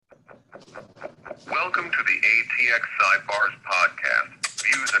Welcome to the ATX Sidebars podcast.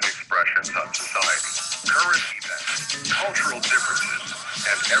 Views and expressions on society, current events, cultural differences,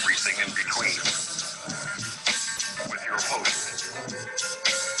 and everything in between. With your hosts,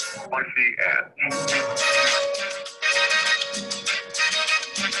 Spicy Edge.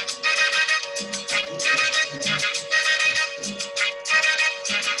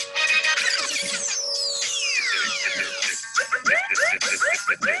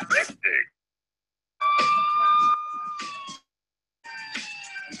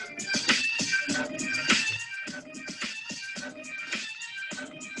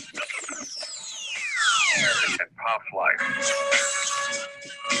 And Pop's life.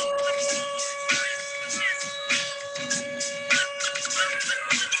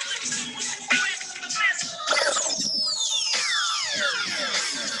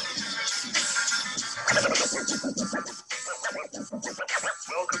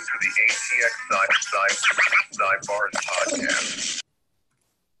 Welcome to the ATX Sidebars podcast.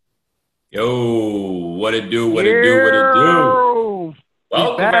 Yo, what it do, what it do, what it do?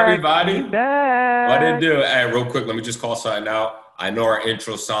 Welcome, everybody. What it do? Hey, real quick, let me just call something out. I know our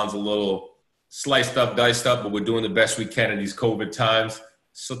intro sounds a little sliced up, diced up, but we're doing the best we can in these COVID times.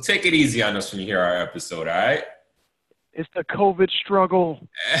 So take it easy on us when you hear our episode, all right? It's the COVID struggle.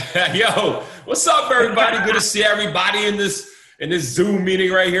 Yo, what's up, everybody? Good to see everybody in this Zoom meeting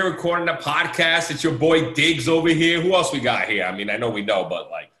right here, recording the podcast. It's your boy Diggs over here. Who else we got here? I mean, I know we know,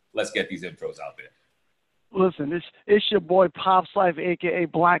 but let's get these intros out there. Listen, it's your boy Pop's Life, a.k.a.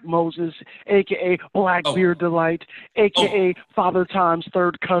 Black Moses, a.k.a. Black Beer Delight, a.k.a. Father Time's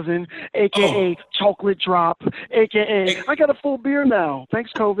third cousin, a.k.a. Chocolate Drop, a.k.a. I got a full beer now. Thanks,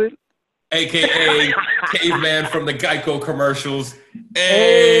 COVID. A.k.a. Caveman from the Geico commercials.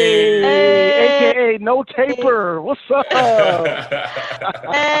 Hey, a.k.a. No Taper. What's up?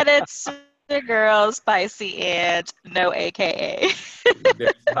 And it's the girl, Spicy Edge, no AKA.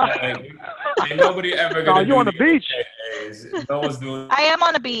 Ain't nobody ever gonna you on the beach. AKAs. No one's doing I am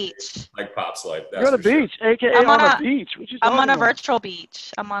on a beach. like Pop's Life. You're on the beach, a.k.a. on a beach. What you I'm on a about? virtual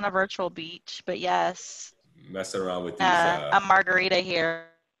beach. I'm on a virtual beach, but yes. Messing around with these. I'm Margarita here.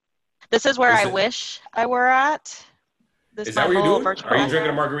 This is where I wish I were at. This Is that what you're doing? Are you restaurant.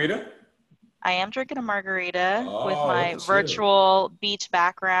 drinking a margarita? I am drinking a margarita with Oh, my look at you. virtual beach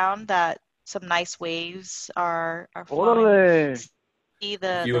background that some nice waves are flowing. Orale. See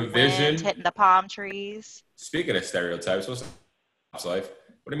the You wind envision- hitting the palm trees. Speaking of stereotypes, what's up, Pop's Life?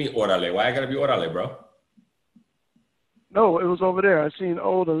 What do you mean orale? Why I gotta be orale, bro? No, it was over there. I seen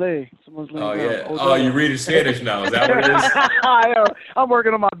Orale. Someone's laying Oh down. yeah. Orale. Oh, you read Spanish now? Is that what it is? I'm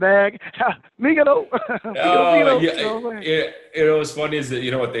working on my bag. Migano. Oh, You yeah. know what I'm saying? What's funny is that,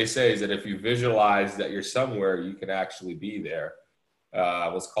 you know what they say is that if you visualize that you're somewhere, you can actually be there.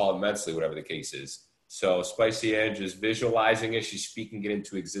 Let's call it mentally, whatever the case is. So Spicy Edge is visualizing it. She's speaking it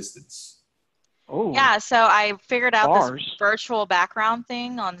into existence. Oh. Yeah, so I figured out Bars. this virtual background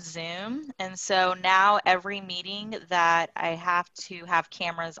thing on Zoom. And so now every meeting that I have to have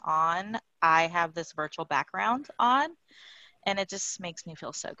cameras on, I have this virtual background on. And it just makes me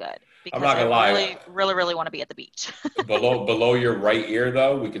feel so good because not gonna lie. really want to be at the beach. below your right ear,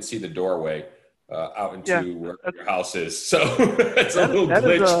 though, we can see the doorway out into where your house is. So it's a little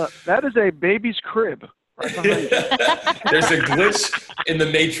glitch. That is a baby's crib. Right behind you. There's a glitch in the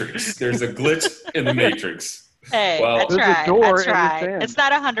Matrix. Hey, Well, I There's a tried. door I in the tried. sand. It's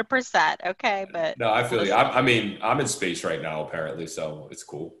not 100%, okay? But No, I feel you. I'm in space right now, apparently, so it's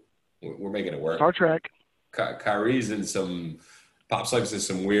cool. We're making it work. Star Trek. Kyrie's in some Pop's Life's in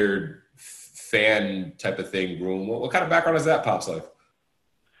some weird fan type of thing room. What kind of background is that, Pop's Life?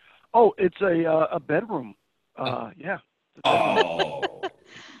 Oh, it's a bedroom. Yeah. Oh,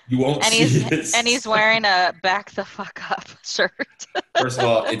 you won't and see he's this. and he's wearing a back the fuck up shirt. First of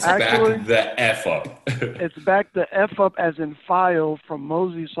all, it's Actually, back the F up. It's back the F up as in file from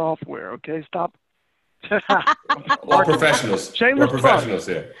Mozy Software. Okay, stop. We're professionals. Shameless We're professionals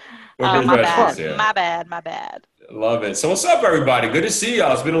here. We're Oh, my professionals bad. here. My bad. Love it. So what's up, everybody? Good to see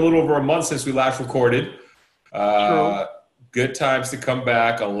y'all. It's been a little over a month since we last recorded. True. Good times to come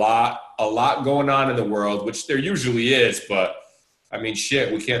back. A lot going on in the world, which there usually is. But, I mean,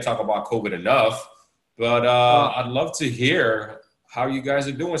 shit, we can't talk about COVID enough. But I'd love to hear how you guys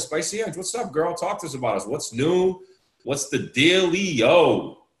are doing. Spicy Edge, what's up, girl? Talk to us about us. What's new? What's the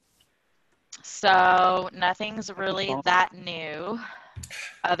dealio? So nothing's really that new,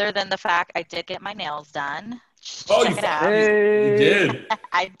 other than the fact I did get my nails done. Oh, Check it out. You did.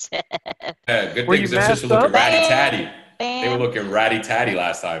 I did. Yeah, good Were thing you they're just masked looking up? ratty-tatty. They were Bam. looking ratty-tatty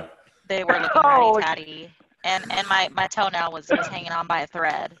last time. They were looking Oh. ratty tatty, and my toenail was hanging on by a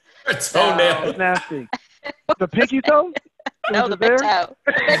thread. Toenail. That's nasty. The pinky toe? No, the big toe.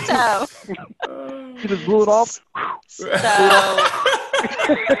 The big toe. You just blew it off? So,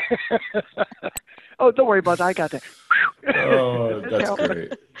 Oh, don't worry about that. I got that. Oh, that's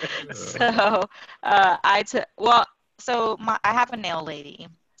great. so I have a nail lady.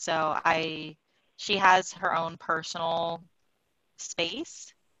 So she has her own personal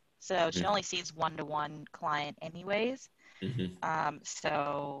space. So she only sees one-to-one client anyways. Mm-hmm.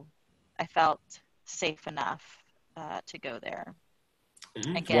 So I felt safe enough to go there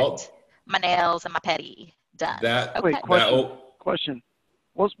and get Well, my nails and my pedi done. Wait, question.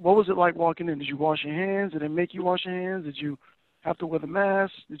 What was it like walking in? Did you wash your hands? Did they make you wash your hands? Did you have to wear the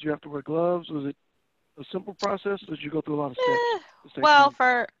mask? Did you have to wear gloves? Was it a simple process, or did you go through a lot of steps? Well,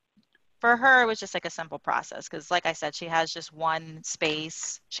 for her, it was just like a simple process because, like I said, she has just one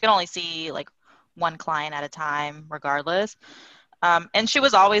space. She can only see like one client at a time, regardless. And she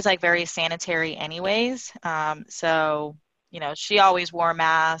was always like very sanitary, anyways. So she always wore a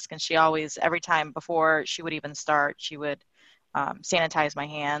mask, and she always, every time before she would even start, she would sanitize my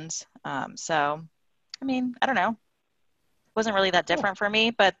hands. So, I mean, I don't know. It wasn't really that different for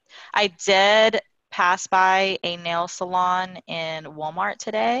me, but I did pass by a nail salon in Walmart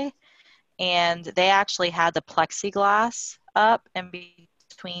today, and they actually had the plexiglass up in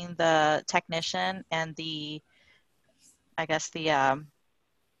between the technician and the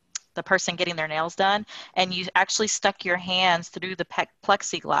person getting their nails done, and you actually stuck your hands through the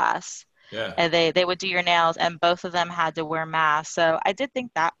plexiglass. Yeah. And they would do your nails, and both of them had to wear masks. So I did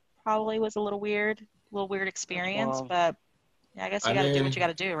think that probably was a little weird experience, but yeah, I guess you got to do what you got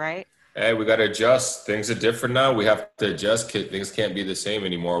to do, right? Hey, we got to adjust. Things are different now. We have to adjust. Things can't be the same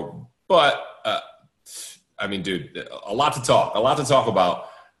anymore. But I mean, dude, a lot to talk about.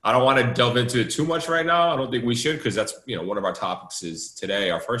 I don't want to delve into it too much right now. I don't think we should, because that's, one of our topics is today.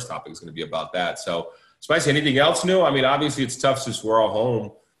 Our first topic is going to be about that. So, Spicy, anything else new? I mean, obviously it's tough since we're all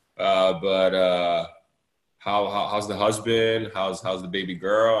home. But how's the husband? How's the baby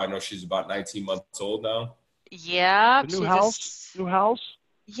girl? I know she's about 19 months old now. Yeah. New house?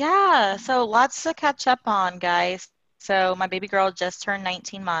 Yeah. So lots to catch up on, guys. So my baby girl just turned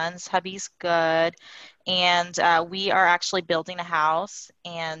 19 months. Hubby's good. And we are actually building a house.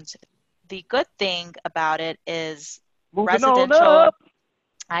 And the good thing about it is residential.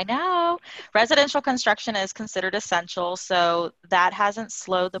 I know. Residential construction is considered essential, so that hasn't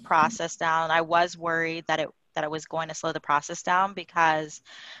slowed the process down. I was worried that it was going to slow the process down, because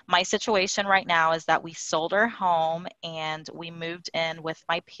my situation right now is that we sold our home and we moved in with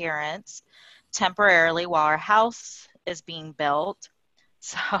my parents temporarily while our house is being built.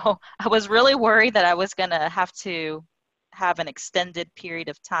 So I was really worried that I was going to have to have an extended period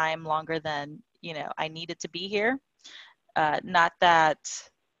of time longer than, I needed to be here. Not that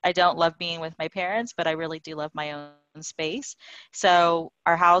I don't love being with my parents, but I really do love my own space. So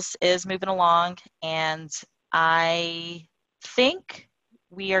our house is moving along, and I think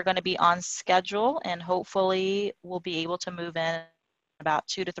we are going to be on schedule, and hopefully we'll be able to move in about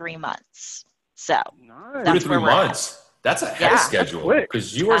 2 to 3 months. So nice. 2 to 3 months. That's ahead of schedule,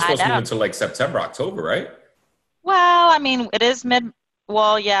 because you were supposed to move until like September, October, right? Well, I mean, it is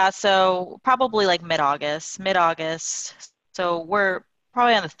so probably like mid-August. So we're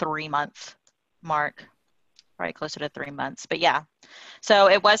probably on the 3-month mark, probably closer to 3 months. But yeah, so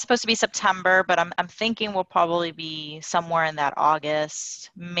it was supposed to be September, but I'm thinking we'll probably be somewhere in that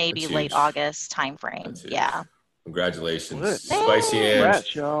August, maybe late August timeframe. Yeah. Congratulations, Spicy Ann.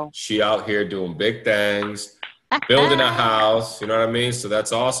 She out here doing big things, building a house. You know what I mean? So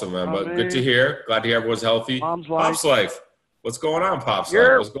that's awesome, man. But good to hear. Glad to hear everyone's healthy. Pop's life. What's going on, Pop's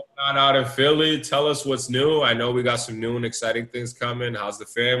life? What's going on out in Philly? Tell us what's new. I know we got some new and exciting things coming. How's the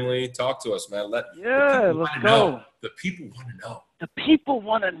family? Talk to us, man. Let's go. The people want to know. The people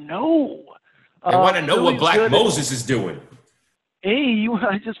want to know. They want to know what Black Moses is doing. Hey,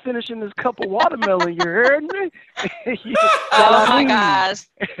 I just finishing this cup of watermelon. You heard me? Oh my gosh!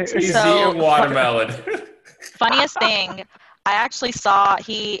 He's eating watermelon. Funniest thing, I actually saw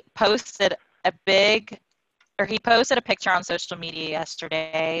he posted a picture on social media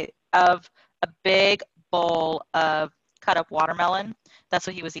yesterday of a big bowl of cut up watermelon. That's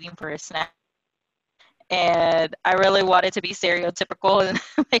what he was eating for his snack. And I really wanted to be stereotypical and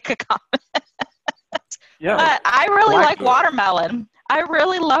make a comment. Yeah, but I really like watermelon. I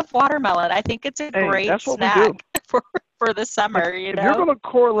really love watermelon. I think it's a great snack for the summer. If you're going to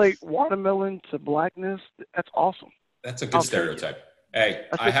correlate watermelon to blackness, that's awesome. That's a good stereotype. Hey,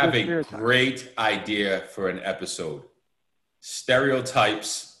 I have a great idea for an episode.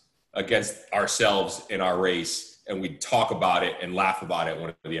 Stereotypes against ourselves in our race. and we talk about it and laugh about it in one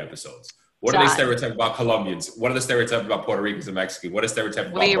of the episodes. What are they stereotyping about Colombians? What are the stereotypes about Puerto Ricans and Mexicans? What are stereotypes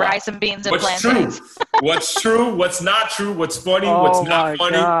about We rice and beans and what's plantains. true? What's true? What's not true? What's funny? What's not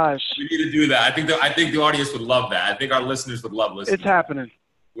funny? Gosh. We need to do that. I think the audience would love that. I think our listeners would love listening. It's happening.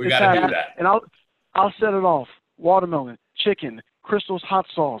 We got to do that. And I'll set it off. Watermelon, chicken, Crystal's hot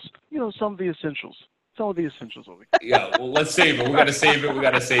sauce. You know, some of the essentials. Over here. Yeah, well, let's save it. We got to save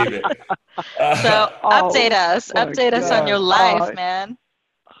it. So update us. Update us on your life, man.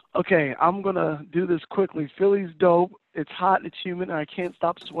 Okay, I'm going to do this quickly. Philly's dope. It's hot. It's humid. And I can't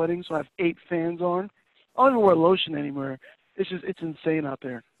stop sweating, so I have 8 fans on. I don't even wear lotion anymore. It's insane out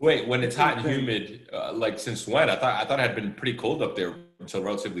there. Wait, when it's hot and humid, like since when? I thought it had been pretty cold up there until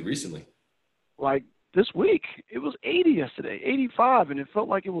relatively recently. Like this week, it was 80 yesterday, 85, and it felt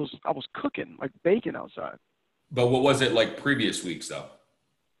like I was cooking, like bacon outside. But what was it like previous weeks, though?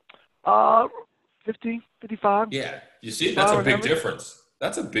 50, 55. Yeah, you see, that's a big difference.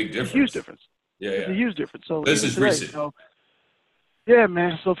 That's a big difference. It's a huge difference. Yeah. It's a huge difference. So this is today, recent. So, yeah,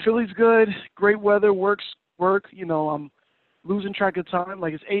 man. So Philly's good. Great weather. Work. You know, I'm losing track of time.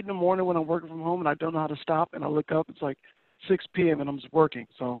 Like it's 8 in the morning when I'm working from home, and I don't know how to stop. And I look up, it's like 6 p.m. and I'm just working.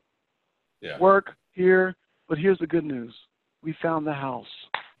 So yeah. Work here. But here's the good news. We found the house.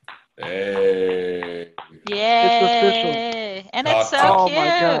 Hey. Yay. It's official. And it's so cute.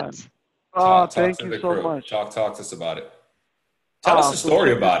 My God. Oh, thank you so much. Talk to us about it. Tell us a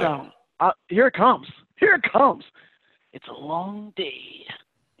story about it. Here it comes. It's a long day,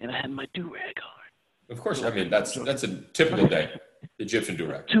 and I had my do-rag on. Of course. I mean, that's a typical day. Egyptian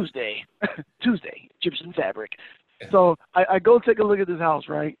do-rag. Tuesday, Egyptian fabric. So I go take a look at this house,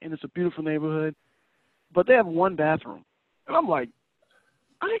 right? And it's a beautiful neighborhood, but they have 1 bathroom. And I'm like,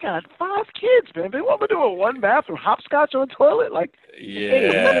 I got 5 kids, man. They want me to do a 1 bathroom, hopscotch on a toilet? Like, yeah.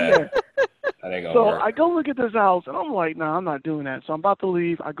 Hey, that ain't gonna so work. I go look at this house, and I'm like, nah, I'm not doing that. So I'm about to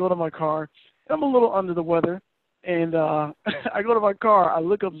leave. I go to my car. And I'm a little under the weather. And I go to my car. I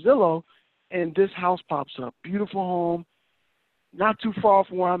look up Zillow, and this house pops up. Beautiful home, not too far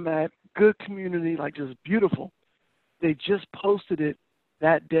from where I'm at. Good community, like just beautiful. They just posted it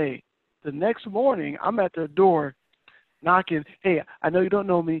that day. The next morning, I'm at their door knocking. Hey, I know you don't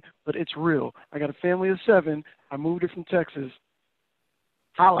know me, but it's real. I got a family of 7. I moved here from Texas.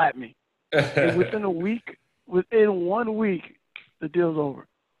 Holla at me. And within 1 week, the deal's over.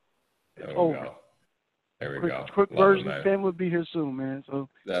 It's over. There we go. Quick version. Family will be here soon, man. So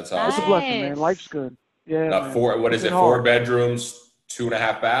that's awesome. It's a blessing, man. Life's good. Yeah. Now, 4 bedrooms,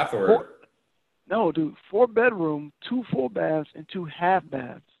 2.5 bath, or? No, dude. 4 bedroom, 2 full baths, and 2 half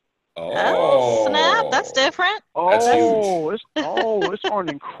baths. Oh, snap. That's different. That's huge. It's on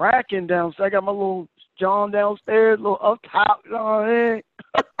and cracking downstairs. I got my little John downstairs, little up top. You know what I mean?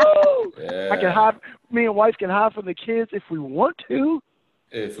 Yeah. I can hide. Me and wife can hide from the kids if we want to.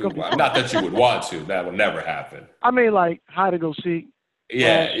 Not that you would want to. That will never happen. I mean, like, hide and go seek.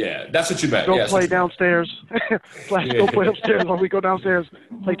 Yeah. That's what you meant. Go play downstairs. Go play upstairs while we go downstairs.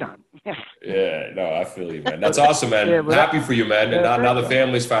 Playtime. Yeah, no, I feel you, man. That's awesome, man. Yeah, happy for you, man. And now the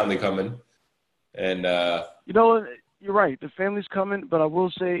family's finally coming. And you know, you're right. The family's coming, but I will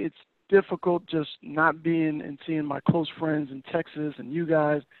say it's difficult just not being and seeing my close friends in Texas and you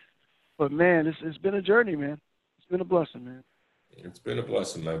guys. But man, it's been a journey, man. It's been a blessing, man. It's been a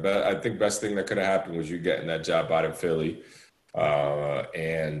blessing, man. But I think best thing that could have happened was you getting that job out in Philly.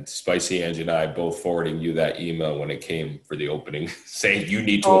 And Spicy Angie and I both forwarding you that email when it came for the opening saying you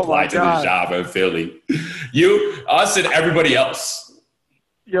need to apply to this job in Philly. You, us, and everybody else.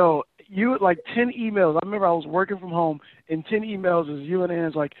 Yo, you like 10 emails. I remember I was working from home and 10 emails is you and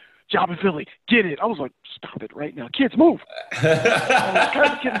Ann's like, job in Philly, get it. I was like, stop it right now. Kids, move.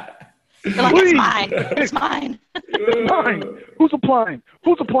 Like, it's mine. It's mine. It's mine. Who's applying?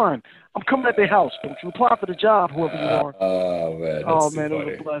 I'm coming at their house. Don't you apply for the job, whoever you are. Oh, man. It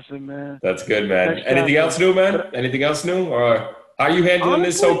was a blessing, man. That's good, man. Anything else new, man? Anything else new? Or how are you handling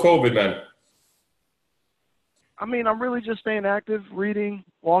this whole COVID, man? I mean, I'm really just staying active, reading,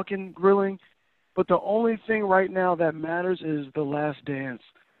 walking, grilling. But the only thing right now that matters is The Last Dance,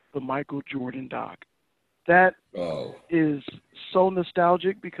 the Michael Jordan doc. That is so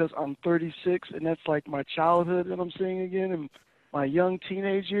nostalgic because I'm 36, and that's like my childhood that I'm seeing again, and my young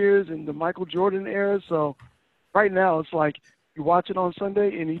teenage years and the Michael Jordan era. So right now it's like you watch it on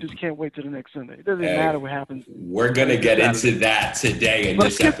Sunday, and you just can't wait till the next Sunday. It doesn't matter what happens. We're going to get into that today in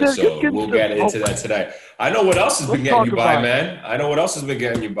this episode. We'll get into that today. I know what else has been getting you by, man. I know what else has been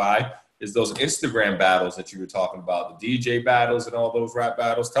getting you by is those Instagram battles that you were talking about, the DJ battles and all those rap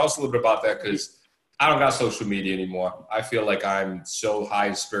battles. Tell us a little bit about that because I don't got social media anymore. I feel like I'm so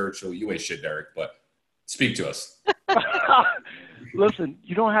high spiritual. You ain't shit, Derek, but Speak to us. Listen,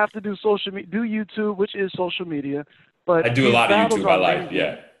 you don't have to do social media. Do YouTube, which is social media. But I do a lot of battles YouTube. I are like. amazing.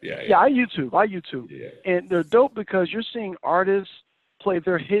 Yeah. I YouTube. Yeah. And they're dope because you're seeing artists play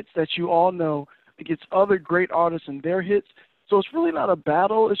their hits that you all know against other great artists and their hits. So it's really not a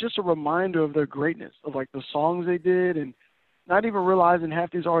battle. It's just a reminder of their greatness, of like the songs they did, and not even realizing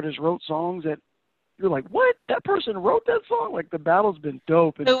half these artists wrote songs that you're like, what? That person wrote that song? Like the battle's been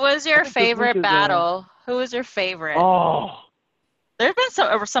dope. And Who was I your think this week favorite is, battle? Who was your favorite? Oh, There've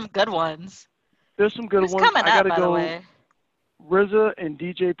been some good ones. there's some good Who's ones. coming I up, gotta by the go. way? RZA and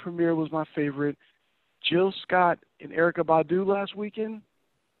DJ Premier was my favorite. Jill Scott and Erykah Badu last weekend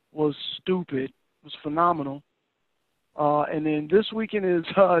was stupid. It was phenomenal. And then this weekend is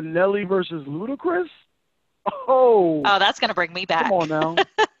Nelly versus Ludacris. Oh, Oh, that's gonna bring me back. come on now.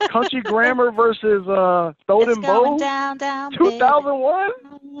 Country Grammar versus Throw It's Them going Bows. down, down, 2001.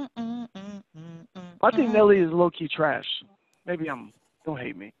 baby. I think Nelly is low key trash. Maybe don't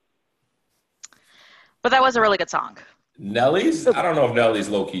hate me. But that was a really good song. Nelly's. I don't know if Nelly's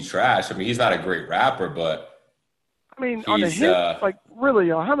low key trash. I mean, he's not a great rapper, but I mean, on the he's, hits, like really,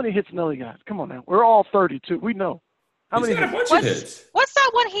 y'all, how many hits Nelly got? Come on now. We're all 32. We know. How he's many got a hits? bunch of hits. What's that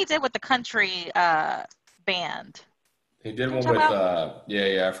one he did with the country band? He did You one talking with about?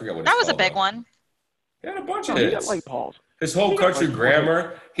 I forget what That it's was a called, big though. one. He had a bunch Oh, of he got hits. light balls. His whole He got country like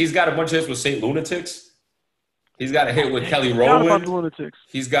grammar. He's got a bunch of hits with Saint Lunatics. He's got a hit with Kelly Forgot about the Rowland. Lunatics.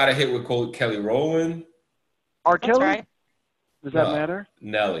 He's got a hit with Kelly Rowland. R. That's Kelly? right. Does that No, matter?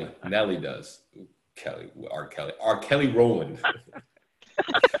 Nelly does. R. Kelly Rowland.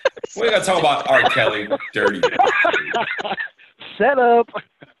 We ain't gonna talk about R. Kelly. Dirty. Set up.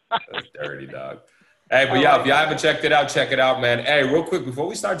 That's dirty, dog. Hey, but yeah, if y'all haven't checked it out, check it out, man. Hey, real quick, before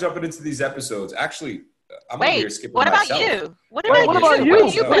we start jumping into these episodes, actually, I'm over here Wait, skipping what about myself. you? What Wait, what about you? What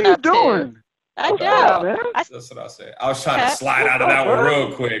have you What been are you up to? doing? I What's up, know. man? That's what I'll say. I was trying to Okay. slide out of that one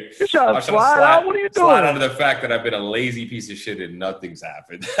real quick. You're trying I to was slide out? What are you Slide doing? out of the fact that I've been a lazy piece of shit and nothing's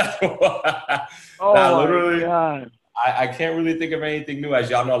happened. Oh, Nah, my literally, God. I can't really think of anything new. As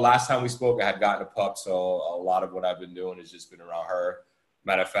y'all know, last time we spoke, I had gotten a pup, so a lot of what I've been doing has just been around her.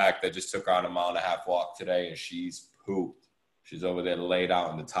 Matter of fact, I just took her on a 1.5 mile walk today, and she's pooped. She's over there laid out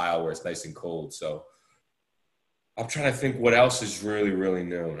on the tile where it's nice and cold. So I'm trying to think what else is really, really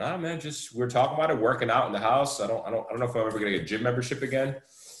new. Nah, man, just we're talking about it, working out in the house. I don't know if I'm ever gonna get a gym membership again,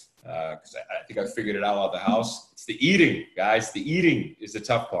 because I think I figured it out of the house. It's the eating, guys. The eating is the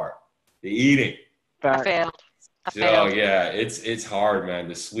tough part. The eating. I Fact. failed. I Oh failed. yeah, it's hard, man.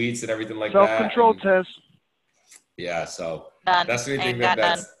 The sweets and everything like Self-control that. test. Yeah, so None. that's anything Ain't got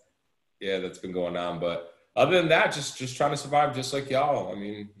none. that's been going on. But other than that, just trying to survive, just like y'all. I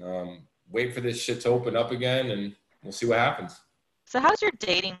mean, wait for this shit to open up again, and we'll see what happens. So how's your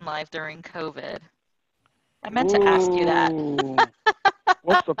dating life during COVID? I meant to ask you that. Ooh.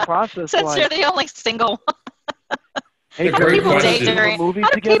 What's the process Since like? you're the only single one. Hey, It's a great people question. date during movie How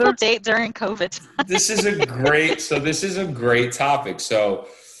do together? people date during COVID? This is a great topic. So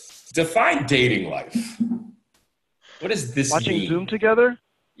define dating life. What does this Watching mean? Zoom together?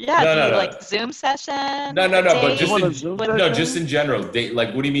 Yeah, No, do no, you no. like Zoom session? No, but date? just You want a in, Zoom no, session? just in general. Date,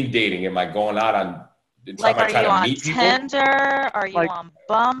 like, what do you mean dating? Am I going out on? Like, am I are trying you to on meet people? Tinder? Are you Like- on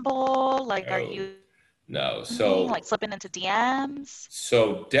Bumble? Like, are No. you No. So like slipping into DMs?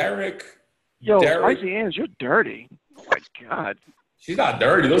 so Derek, Yo, Derek- Spicy Anns, you're dirty. Oh, my God. she's not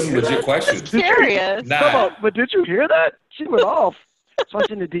dirty. Those are legit questions. Just curious. Nah. Come on, but did you hear that? She went off. So I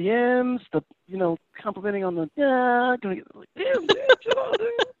seen the DMs, complimenting on the, yeah, gonna get, like, damn, chill out,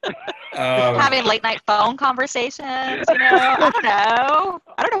 dude. Having late night phone conversations, you know? I don't know.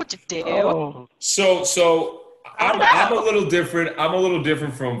 I don't know what to do. Oh, So I'm a little different. I'm a little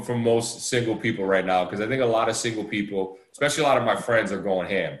different from most single people right now, because I think a lot of single people, especially a lot of my friends, are going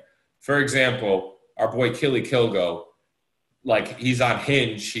ham. For example, our boy Killy Kilgo, like, he's on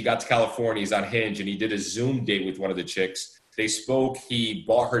Hinge. He got to California. He's on Hinge, and he did a Zoom date with one of the chicks. They spoke. He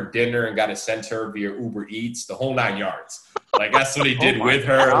bought her dinner and got it sent to her via Uber Eats, the whole 9 yards. Like, that's what he did my with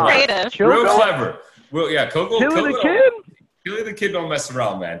her. God. Like, Creative. real Kilgo? clever. Well, yeah, Killy killing the kid? Killy the kid don't mess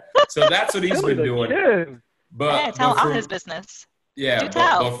around, man. So that's what he's Killing been the doing. kid. But, Hey, tell but all for- his business. yeah, Do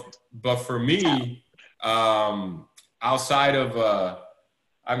tell. but for me, outside of,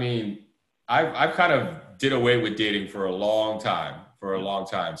 I mean, I've kind of did away with dating for a long time.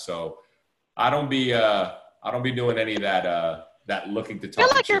 So I don't be doing any of that looking to I talk.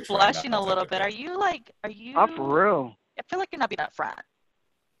 feel like to you're chicks right now. blushing a little bit. Are you? Not for real. I feel like you're not being upfront.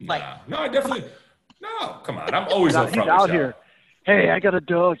 like- No, I definitely. No, come on. I'm always He's upfront with out y'all. here. Hey, I got a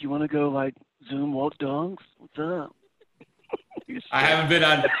dog. You want to go, like, Zoom walk dogs? What's up? I haven't been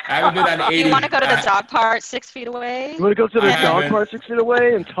on 80. You want to go to the dog park 6 feet away? You want to go to the I dog haven't. park 6 feet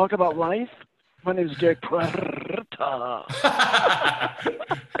away and talk about life? My name is Derek Prata.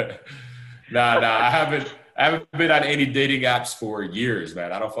 Nah, I haven't been on any dating apps for years,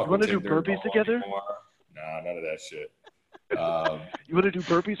 man. I don't fuck You with want to do Tinder burpees no together? anymore. Nah, none of that shit. You want to do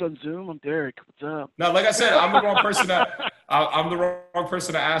burpees on Zoom? I'm Derek. What's up? No, like I said, I'm the wrong person I'm the wrong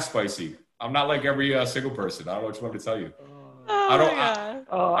person to ask, Spicy. I'm not like every single person. I don't know what you want me to tell you. Oh I don't. my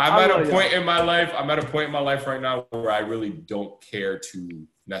God. I'm at a point in my life. I'm at a point in my life right now where I really don't care to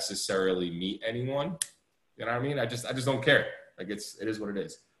necessarily meet anyone. You know what I mean? I just don't care. Like it is what it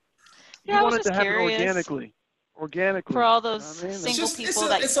is. Yeah, You I want was it to just happen curious. organically. For all those You know what I mean? single just- people it's a-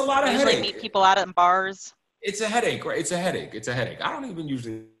 that it's a lot of usually headache. meet people out at bars. It's a headache, right? It's a headache. I don't even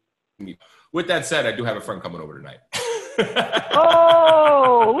usually meet. With that said, I do have a friend coming over tonight.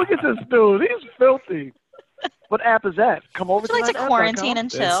 Oh, look at this dude. He's filthy. What app is that? Come over Would you like to tonight quarantine app.com?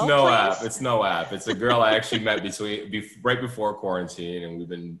 and chill? It's no please? app. It's no app. It's a girl I actually met right before quarantine, and we've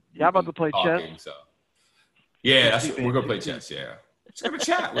been about to play chess? talking. So yeah, we're gonna play 16. chess. Yeah, just gonna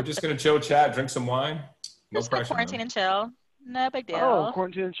chat. We're just gonna chill, chat, drink some wine. No Just go pressure. quarantine Man. and chill. No big deal. Oh,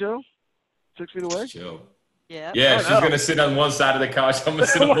 quarantine and chill? 6 feet away? Chill. Yeah. Yeah, Oh, she's no. gonna sit on one side of the couch. I'm gonna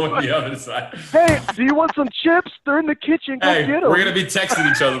sit on the other side. Hey, do you want some chips? They're in the kitchen. Go Hey, get them. we're gonna be texting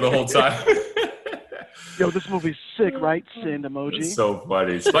each other the whole time. Yo, this movie's sick, right? Send emoji. It's so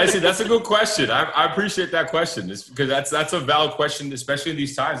funny. Spicy, that's a good question. I appreciate that question. Because that's a valid question, especially in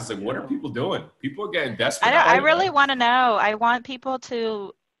these times. It's like, what are people doing? People are getting desperate. I really want to know. I want people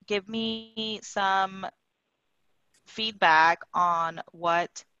to give me some feedback on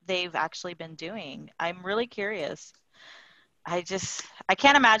what they've actually been doing. I'm really curious. I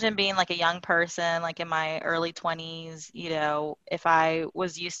can't imagine being like a young person, like in my early 20s, if I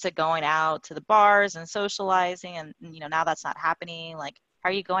was used to going out to the bars and socializing and, now that's not happening. Like, how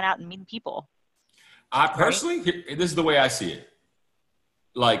are you going out and meeting people? I personally, this is the way I see it.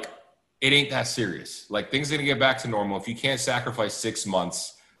 Like, it ain't that serious. Like, things are going to get back to normal. If you can't sacrifice 6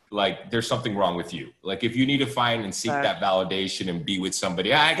 months, like, there's something wrong with you. Like, if you need to find and seek that validation and be with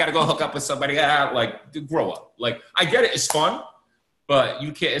somebody, I got to go hook up with somebody. Like, grow up. Like, I get it. It's fun. But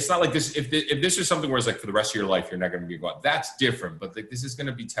you can't, it's not like this. If this is something where it's like for the rest of your life, you're not going to be going, that's different. But like, this is going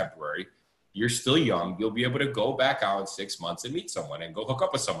to be temporary. You're still young. You'll be able to go back out in 6 months and meet someone and go hook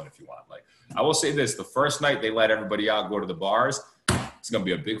up with someone if you want. Like, I will say this, the first night they let everybody out, go to the bars, it's going to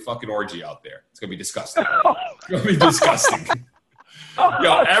be a big fucking orgy out there. It's going to be disgusting. It's going to be disgusting.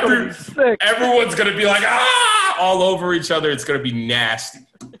 Yo, everyone's going to be like, all over each other. It's going to be nasty.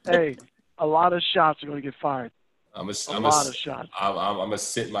 Hey, a lot of shots are going to get fired. I'm a lot of shots. I'm gonna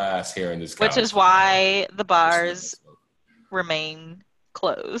sit my ass here in this couch. Which is why the bars remain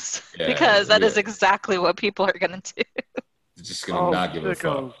closed, because that is exactly what people are gonna do. They're just gonna not give a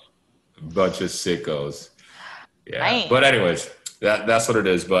fuck. A bunch of sickos. Yeah. Man. But anyways, that's what it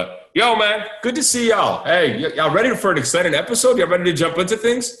is. But yo, man, good to see y'all. Hey, y'all ready for an exciting episode? Y'all ready to jump into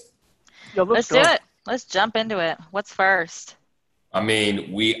things? Yo, let's do it. Let's jump into it. What's first? I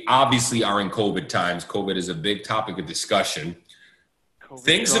mean, we obviously are in COVID times. COVID is a big topic of discussion.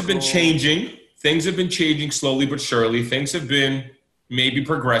 Things have been changing. Things have been changing slowly but surely. Things have been maybe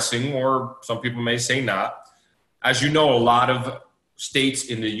progressing, or some people may say not. As you know, a lot of states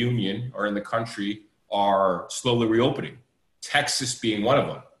in the union or in the country are slowly reopening. Texas being one of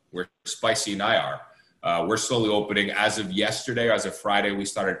them, where Spicy and I are. We're slowly opening. As of yesterday, as of Friday, we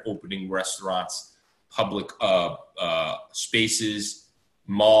started opening restaurants, public spaces,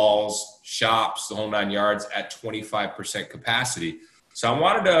 malls, shops, the whole 9 yards at 25% capacity. So I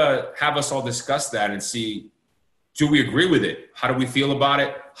wanted to have us all discuss that and see, do we agree with it? How do we feel about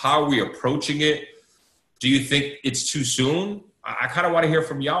it? How are we approaching it? Do you think it's too soon? I kind of want to hear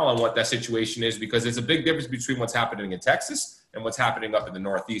from y'all on what that situation is, because there's a big difference between what's happening in Texas and what's happening up in the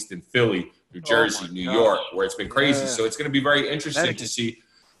Northeast in Philly, New Jersey, New York, where it's been crazy. So it's going to be very interesting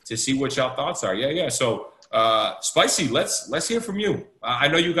to see what y'all thoughts are. Yeah. So Spicy, let's hear from you. I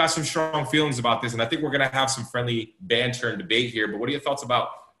know you got some strong feelings about this, and I think we're going to have some friendly banter and debate here. But what are your thoughts about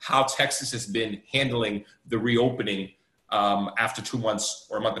how Texas has been handling the reopening after 2 months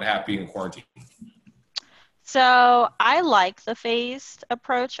or a month and a half being in quarantine? So I like the phased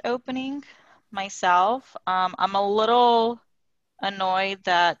approach opening myself. I'm a little annoyed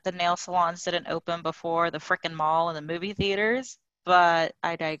that the nail salons didn't open before the frickin' mall and the movie theaters, but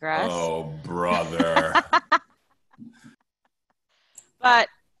I digress. Oh, brother. But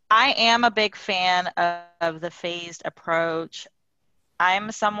I am a big fan of the phased approach.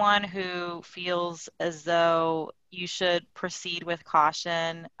 I'm someone who feels as though you should proceed with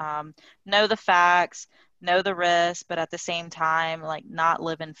caution, know the facts, know the risk, but at the same time, like not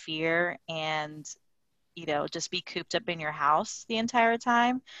live in fear and, just be cooped up in your house the entire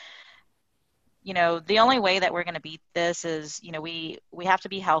time. The only way that we're going to beat this is, we have to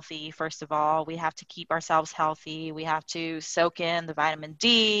be healthy. First of all, we have to keep ourselves healthy. We have to soak in the vitamin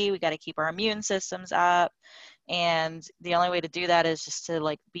D. We got to keep our immune systems up. And the only way to do that is just to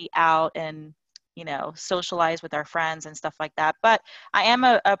like be out and, socialize with our friends and stuff like that. But I am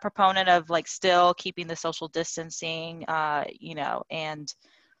a proponent of like still keeping the social distancing, and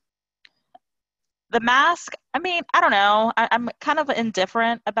the mask, I mean, I don't know. I'm kind of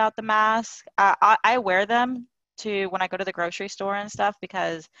indifferent about the mask. I wear them to when I go to the grocery store and stuff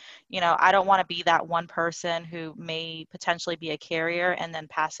because, I don't want to be that one person who may potentially be a carrier and then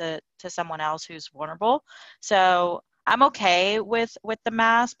pass it to someone else who's vulnerable. So I'm okay with the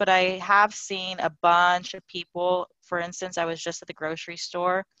mask, but I have seen a bunch of people. For instance, I was just at the grocery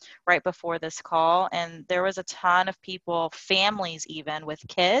store right before this call, and there was a ton of people, families even with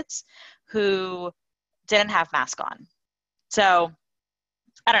kids, who didn't have masks on. So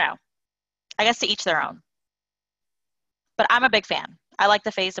I don't know. I guess to each their own. But I'm a big fan. I like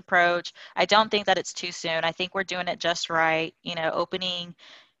the phased approach. I don't think that it's too soon. I think we're doing it just right, opening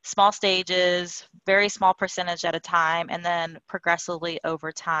small stages, very small percentage at a time, and then progressively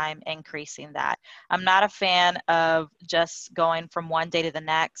over time increasing that. I'm not a fan of just going from one day to the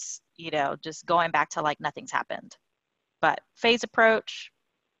next, just going back to like nothing's happened. But phased approach,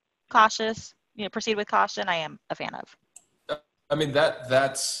 cautious, proceed with caution, I am a fan of. I mean,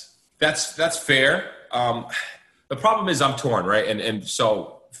 that's fair. The problem is I'm torn, right? And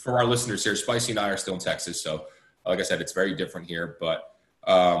so for our listeners here, Spicy and I are still in Texas. So like I said, it's very different here, but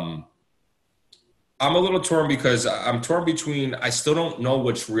I'm a little torn because I'm torn between, I still don't know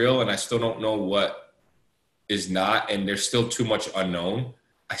what's real and I still don't know what is not. And there's still too much unknown.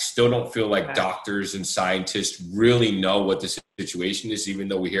 I still don't feel like doctors and scientists really know what the situation is, even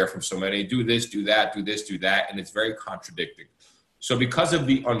though we hear from so many, do this, do that, do this, do that. And it's very contradicting. So because of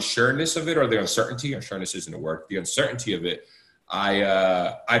the unsureness of it, or the uncertainty, unsureness isn't a word, the uncertainty of it,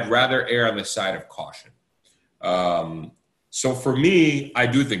 I'd rather err on the side of caution. So for me, I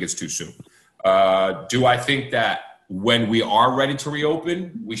do think it's too soon. Do I think that when we are ready to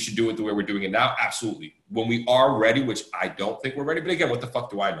reopen, we should do it the way we're doing it now? Absolutely. When we are ready, which I don't think we're ready, but again, what the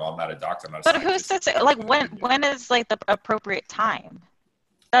fuck do I know? I'm not a doctor. I'm not a scientist. Who's to say, like, when is like the appropriate time?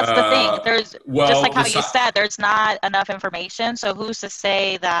 That's the thing. There's just like how you said, there's not enough information. So who's to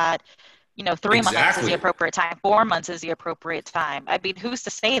say that, 3 months is the appropriate time, 4 months is the appropriate time? I mean, who's to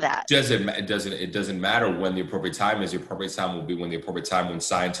say that? It doesn't matter when the appropriate time is. The appropriate time will be when the appropriate time when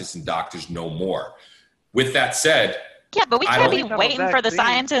scientists and doctors know more. With that said, yeah, but we can't be waiting for the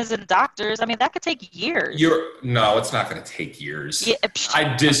scientists and doctors. I mean, that could take years. No, it's not going to take years. Yeah.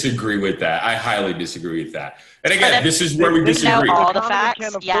 I disagree with that. I highly disagree with that. And again, this is where we disagree. Know all the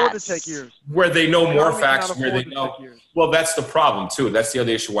facts, yes. To take years. Where they know more facts, where they know. Well, that's the problem too. That's the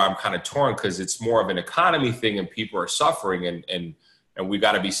other issue why I'm kind of torn, because it's more of an economy thing, and people are suffering, and we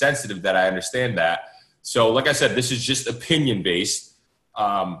got to be sensitive that I understand that. So, like I said, this is just opinion based.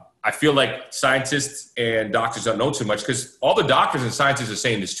 I feel like scientists and doctors don't know too much, because all the doctors and scientists are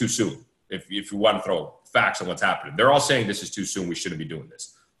saying this too soon. If you want to throw facts on what's happening, they're all saying this is too soon. We shouldn't be doing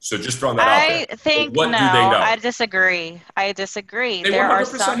this. So just throwing that out there. I think what do they know? I disagree. There are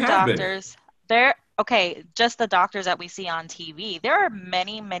some doctors. Just the doctors that we see on TV. There are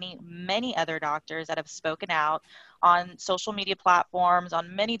many, many, many other doctors that have spoken out on social media platforms,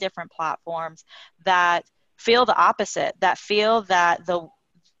 on many different platforms, that feel the opposite. That feel that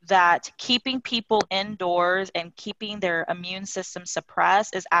that keeping people indoors and keeping their immune system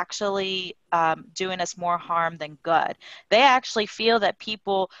suppressed is actually doing us more harm than good. They actually feel that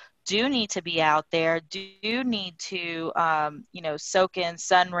people do need to be out there, do need to, soak in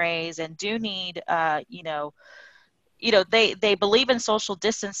sun rays, and do need, they believe in social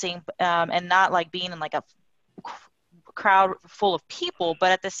distancing and not like being in like a crowd full of people.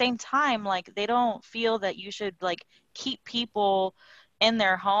 But at the same time, like, they don't feel that you should like keep people in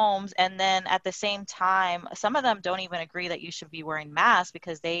their homes, and then at the same time, some of them don't even agree that you should be wearing masks,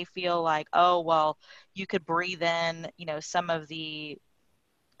 because they feel like, oh, well, you could breathe in, some of the,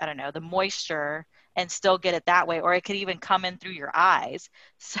 I don't know, the moisture and still get it that way, or it could even come in through your eyes.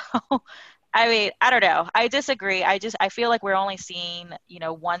 So, I mean, I don't know. I disagree. I feel like we're only seeing,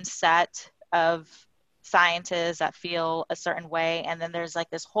 one set of scientists that feel a certain way, and then there's like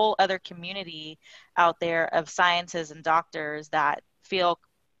this whole other community out there of scientists and doctors that feel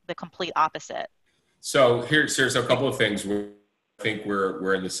the complete opposite. So here's a couple of things with think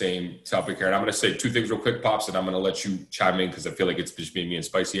we're in the same topic here. And I'm going to say two things real quick, Pops, and I'm going to let you chime in because I feel like it's just me and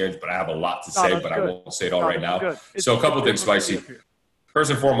Spicy here, but I have a lot to say, but I won't say it all right now. So a couple things, Spicy.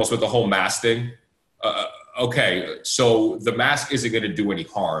 First and foremost, with the whole mask thing, okay, so the mask isn't going to do any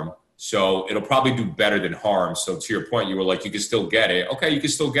harm. So it'll probably do better than harm. So to your point, you were like, you can still get it. Okay, you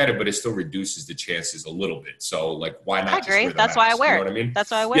can still get it, but it still reduces the chances a little bit. So like, why not? I agree. That's why I wear it. You know what I mean? That's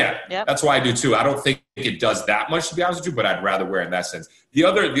why I wear it. Yeah, that's why I do too. I don't think it does that much, to be honest with you, but I'd rather wear it in that sense. The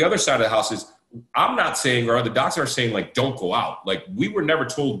other side of the house is, I'm not saying, or the doctors are saying, like, don't go out. Like, we were never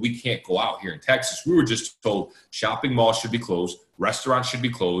told we can't go out here in Texas. We were just told shopping malls should be closed, restaurants should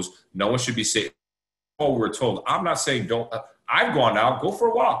be closed, no one should be safe. All we were told. I'm not saying don't. I've gone out, go for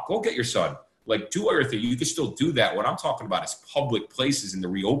a walk, go get your son. Like, do everything. You can still do that. What I'm talking about is public places and the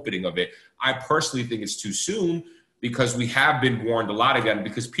reopening of it. I personally think it's too soon because we have been warned a lot again,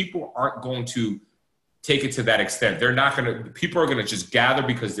 because people aren't going to take it to that extent. They're not going to, people are going to just gather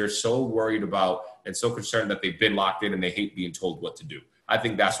because they're so worried about and so concerned that they've been locked in and they hate being told what to do. I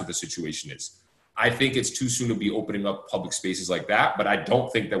think that's what the situation is. I think it's too soon to be opening up public spaces like that, but I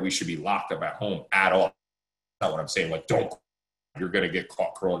don't think that we should be locked up at home at all. That's not what I'm saying. Like, don't, you're going to get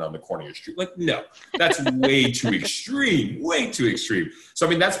caught corona on the corner of your street. Like, no, that's way too extreme, way too extreme. So, I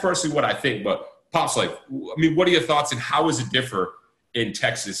mean, that's personally what I think, but Pop's like, I mean, what are your thoughts and how does it differ in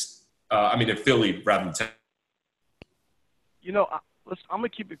Texas? In Philly rather than Texas? You know, I'm going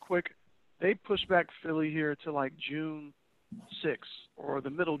to keep it quick. They pushed back Philly here to like June 6th or the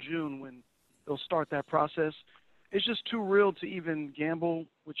middle of June when they'll start that process. It's just too real to even gamble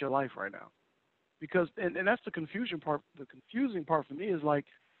with your life right now. Because, and that's the confusing part. The confusing part for me is like,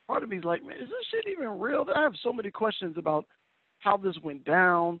 part of me is like, man, is this shit even real? I have so many questions about how this went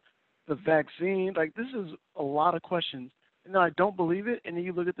down, the vaccine. Like, this is a lot of questions. And then I don't believe it. And then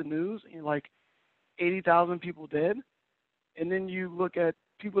you look at the news and you're like, 80,000 people dead. And then you look at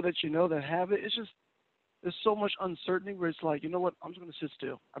people that you know that have it. It's just, there's so much uncertainty where it's like, you know what, I'm just going to sit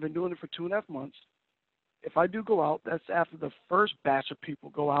still. I've been doing it for 2.5 months. If I do go out, that's after the first batch of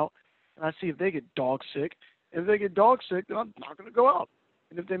people go out. And I see if they get dog sick. If they get dog sick, then I'm not going to go out.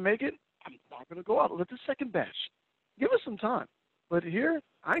 And if they make it, I'm not going to go out. Let the second batch. Give us some time. But here,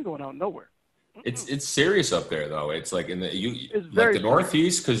 I ain't going out nowhere. It's serious up there, though. It's like in the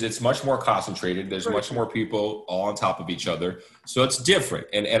Northeast, because it's much more concentrated. There's much more people all on top of each other. So it's different.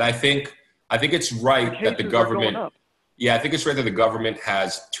 And I think it's right that the government – yeah, I think it's right that the government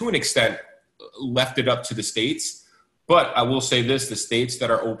has, to an extent, left it up to the states. But I will say this, the states that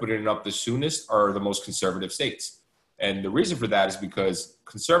are opening up the soonest are the most conservative states. And the reason for that is because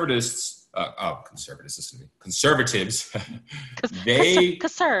conservatives, they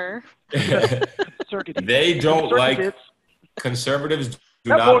don't like, conservatives do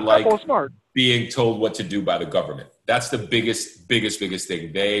not like being told what to do by the government. That's the biggest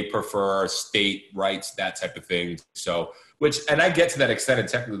thing. They prefer state rights, that type of thing. So, and I get to that extent, and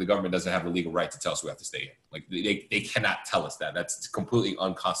technically the government doesn't have the legal right to tell us we have to stay in. Like, they cannot tell us that. That's completely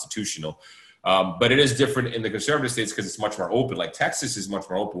unconstitutional. But it is different in the conservative states because it's much more open. Like, Texas is much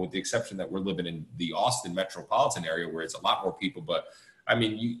more open, with the exception that we're living in the Austin metropolitan area where it's a lot more people. But, I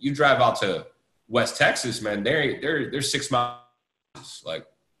mean, you drive out to West Texas, man, they're 6 miles. Like,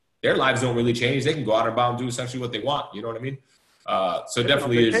 their lives don't really change. They can go out and about and do essentially what they want. You know what I mean? So it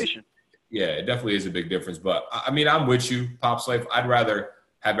definitely is. Yeah, it definitely is a big difference. But, I mean, I'm with you, Pop's Life. I'd rather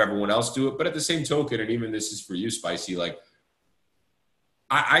have everyone else do it. But at the same token, and even this is for you, Spicy, like,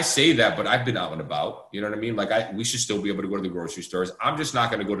 I say that, but I've been out and about. You know what I mean? Like, we should still be able to go to the grocery stores. I'm just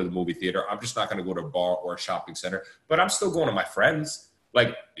not going to go to the movie theater. I'm just not going to go to a bar or a shopping center. But I'm still going to my friends.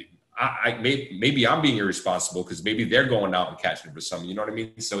 Like, maybe I'm being irresponsible because maybe they're going out and catching it for something. You know what I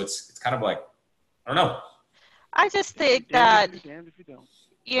mean? So it's kind of like, I don't know. I just think that,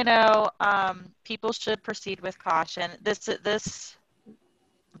 you know, people should proceed with caution. This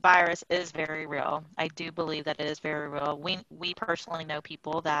virus is very real. I do believe that it is very real. We personally know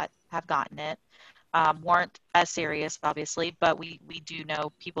people that have gotten it. Weren't as serious, obviously, but we do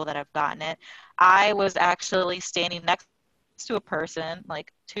know people that have gotten it. I was actually standing next to a person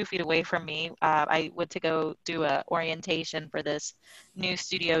like 2 feet away from me. I went to go do a orientation for this new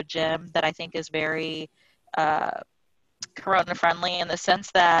studio gym that I think is very corona friendly in the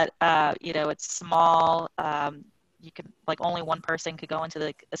sense that you know, it's small. You can, like, only one person could go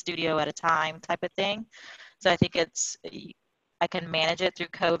into a studio at a time type of thing. So I think I can manage it through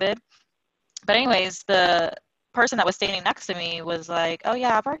COVID. But anyways, the person that was standing next to me was like, oh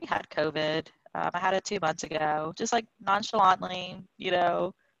yeah, I've already had COVID. I had it 2 months ago, just like nonchalantly, you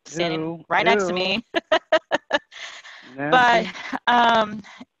know, standing right next to me. But,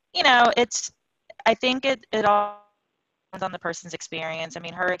 you know, I think it all on the person's experience. I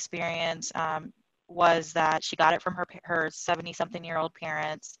mean, her experience was that she got it from her 70-something-year-old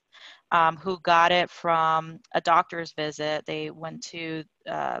parents, who got it from a doctor's visit. They went to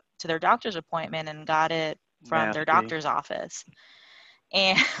their doctor's appointment and got it from their Nasty. doctor's office.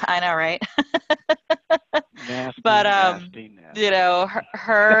 And I know, right? Nasty, But nasty. you know,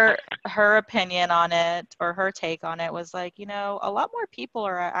 her opinion on it, or her take on it, was like, you know, a lot more people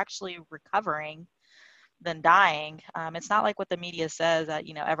are actually recovering than dying. It's not like what the media says, that,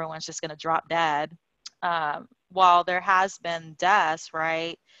 you know, everyone's just going to drop dead. While there has been deaths,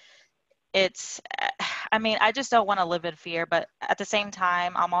 right? I mean, I just don't want to live in fear, but at the same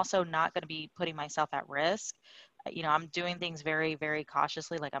time, I'm also not going to be putting myself at risk. You know, I'm doing things very, very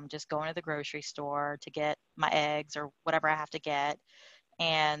cautiously. Like, I'm just going to the grocery store to get my eggs or whatever I have to get.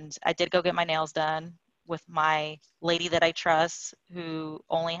 And I did go get my nails done with my lady that I trust, who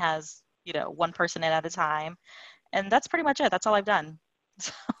only has, you know, one person in at a time. And that's pretty much it. That's all I've done.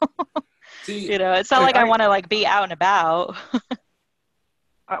 So, See, you know, it's not like I want to like be out and about.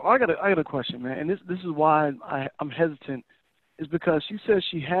 I got a question, man, and this is why I'm hesitant, is because she says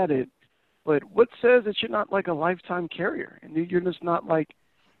she had it, but what says that you're not like a lifetime carrier and you're just not like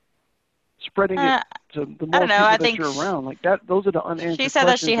spreading it to the more I don't know. people I that think you're around? Like that, those are the unanswered questions. she said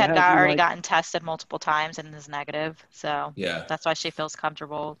that she had have you, already like, gotten tested multiple times and is negative, so yeah, that's why she feels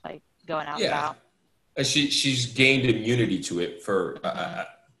comfortable like going out and yeah. about. And she's gained immunity to it for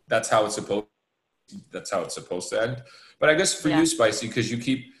that's how it's supposed to end. But I guess for you, Spicy, because you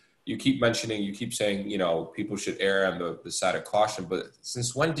keep mentioning, you keep saying, you know, people should err on the side of caution. But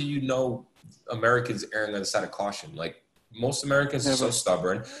since when do you know Americans erring on the side of caution? Like, most Americans are so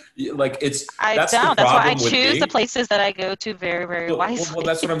stubborn. Like, that's the problem. That's why I with choose me. the places that I go to very, very wisely. Well,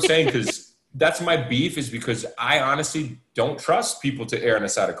 that's what I'm saying, because that's my beef, is because I honestly don't trust people to err on the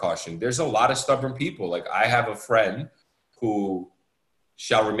side of caution. There's a lot of stubborn people. Like, I have a friend who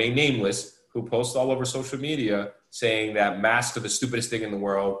shall remain nameless, who posts all over social media saying that masks are the stupidest thing in the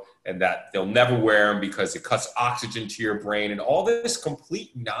world and that they'll never wear them because it cuts oxygen to your brain and all this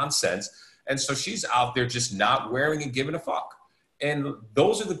complete nonsense. And so she's out there just not wearing and giving a fuck. And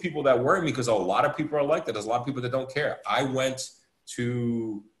those are the people that worry me, because a lot of people are like that. There's a lot of people that don't care. I went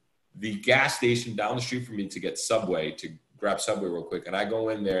to the gas station down the street from me to get Subway, to grab Subway real quick. And I go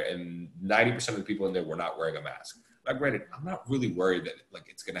in there and 90% of the people in there were not wearing a mask. Now, granted, I'm not really worried that like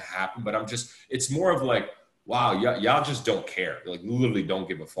it's going to happen, but it's more of like, wow, y'all just don't care. Like, literally don't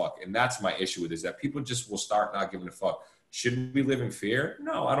give a fuck. And that's my issue with it, is that people just will start not giving a fuck. Should we live in fear?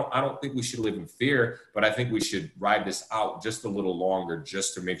 No, I don't think we should live in fear, but I think we should ride this out just a little longer,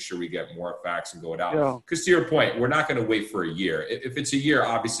 just to make sure we get more facts and go it out. Because to your point, we're not going to wait for a year. If it's a year,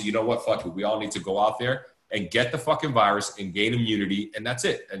 obviously, you know what, fuck it. We all need to go out there and get the fucking virus and gain immunity, and that's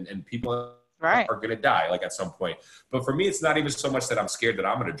it. And people are going to die, like, at some point. But for me, it's not even so much that I'm scared that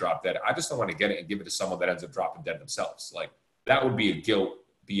I'm going to drop dead. I just don't want to get it and give it to someone that ends up dropping dead themselves. Like, that would be a guilt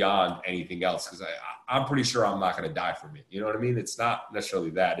beyond anything else, because I'm pretty sure I'm not going to die from it. You know what I mean? It's not necessarily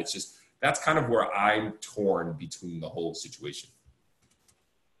that. It's just, that's kind of where I'm torn between the whole situation.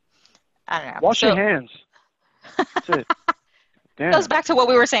 I don't know. Wash your hands. That's it. Damn. Goes back to what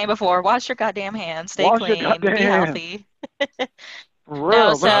we were saying before. Wash your goddamn hands. Stay clean. Be healthy. For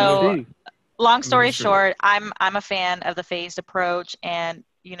real. So long story short, I'm a fan of the phased approach, and,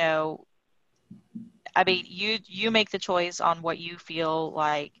 you know, I mean, you make the choice on what you feel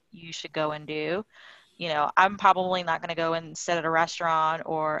like you should go and do. You know, I'm probably not going to go and sit at a restaurant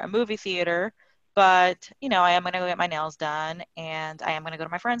or a movie theater, but, you know, I am going to go get my nails done, and I am going to go to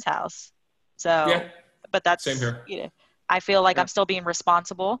my friend's house. So, but that's, same here. You know, I feel like I'm still being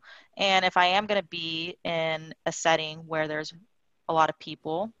responsible. And if I am going to be in a setting where there's a lot of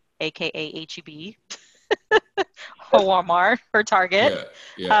people, AKA H-E-B, or Walmart or Target,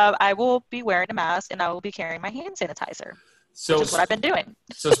 I will be wearing a mask and I will be carrying my hand sanitizer, which is what I've been doing.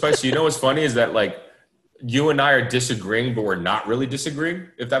 So, Spicy, you know what's funny is that, like, you and I are disagreeing, but we're not really disagreeing,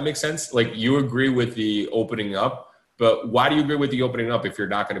 if that makes sense. Like, you agree with the opening up, but why do you agree with the opening up if you're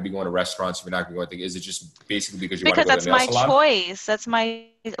not going to be going to restaurants, if you're not going to go anything? Is it just basically because you want to go to the nail salon? Because that's my choice. That's my,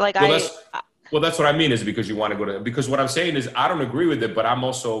 like, well, that's what I mean, is because you want to go to, because what I'm saying is I don't agree with it, but I'm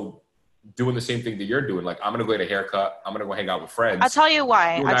also doing the same thing that you're doing. Like, I'm going to go get a haircut. I'm going to go hang out with friends. I'll tell you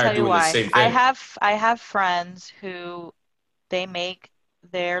why. I have friends who, they make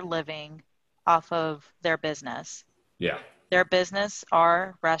their living off of their business. Yeah. Their business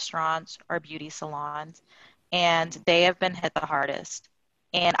are restaurants or beauty salons, and they have been hit the hardest.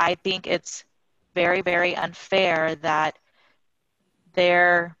 And I think it's very, very unfair that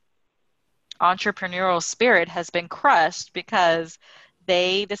their entrepreneurial spirit has been crushed because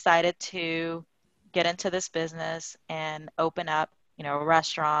they decided to get into this business and open up, a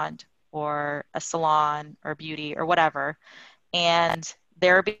restaurant or a salon or beauty or whatever, and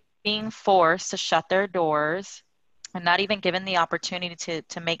they're being forced to shut their doors and not even given the opportunity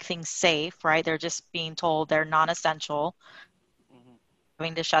to make things safe, right? They're just being told they're non-essential,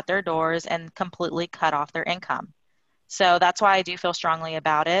 having to shut their doors and completely cut off their income. So that's why I do feel strongly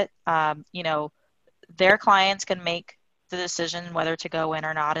about it. Their clients can make the decision whether to go in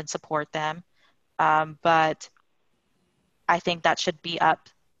or not and support them. But I think that should be up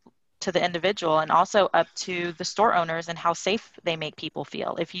to the individual and also up to the store owners and how safe they make people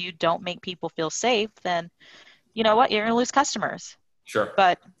feel. If you don't make people feel safe, then you know what, you're going to lose customers. Sure.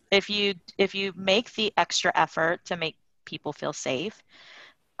 But if you make the extra effort to make people feel safe,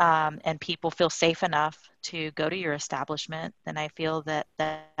 and people feel safe enough to go to your establishment, then I feel that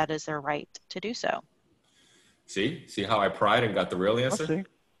is their right to do so. See how I pried and got the real answer?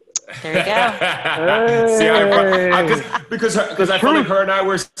 There you go. See, because I feel like her and I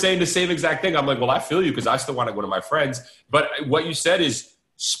were saying the same exact thing. I'm like, well, I feel you because I still want to go to my friends. But what you said is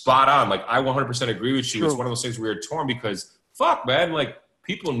spot on. Like, I 100% agree with you. True. It's one of those things where you're torn because, fuck, man, like,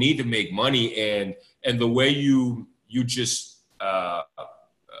 people need to make money. And the way you just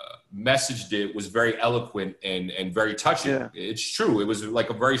messaged it was very eloquent and very touching. Yeah. It's true. It was like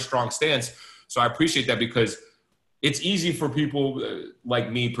a very strong stance. So I appreciate that because it's easy for people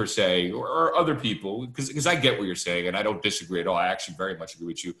like me per se, or other people, because I get what you're saying and I don't disagree at all. I actually very much agree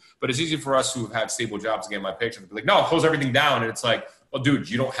with you. But it's easy for us who have had stable jobs to get my paycheck to be like, no, close everything down. And it's like, well, dude,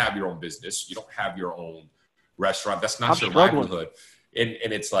 you don't have your own business. You don't have your own restaurant. That's not your livelihood. And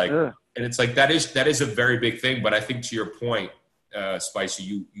it's like, and it's like that is a very big thing. But I think to your point, Spicy,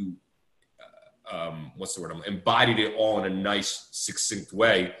 you what's the word? Embodied it all in a nice, succinct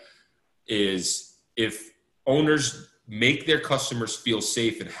way. Is if owners make their customers feel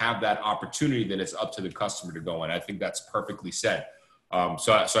safe and have that opportunity, then it's up to the customer to go in. I think that's perfectly said.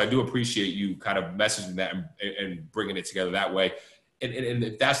 So I do appreciate you kind of messaging that and bringing it together that way. And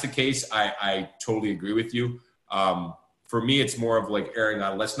if that's the case, I totally agree with you. For me, it's more of like erring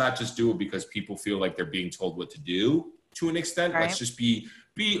on, let's not just do it because people feel like they're being told what to do to an extent. Right. Let's just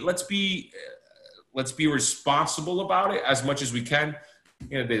let's be responsible about it as much as we can.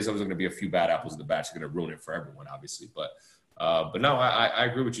 There's always going to be a few bad apples in the batch. Are going to ruin it for everyone, obviously. But no, I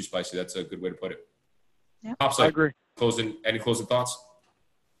agree with you, Spicy. That's a good way to put it. Yeah, I agree. Any closing thoughts?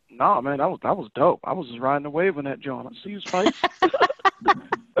 No, man, that was dope. I was just riding the wave on that joint. I see you, Spice.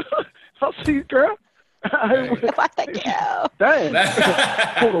 I see you, girl. Thank you. Damn.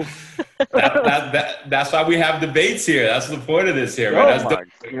 That's why we have debates here. That's the point of this here, right?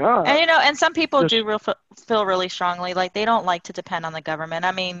 God. And and some people do feel really strongly like they don't like to depend on the government.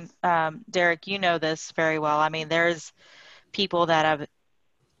 I mean, Derek, you know this very well. I mean, there's people that have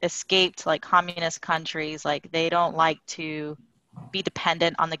escaped like communist countries. Like they don't like to be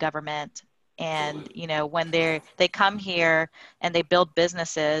dependent on the government. And when they come here and they build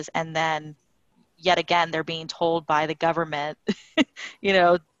businesses, and then yet again they're being told by the government,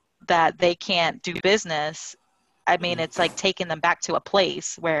 that they can't do business. I mean, it's like taking them back to a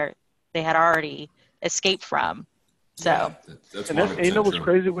place where they had already escaped from. So, what's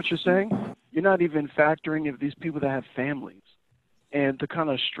crazy what you're saying? You're not even factoring in these people that have families, and the kind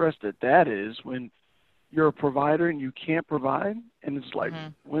of stress that is when you're a provider and you can't provide, and it's like,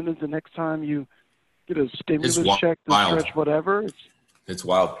 when is the next time you get a stimulus check to stretch whatever? It's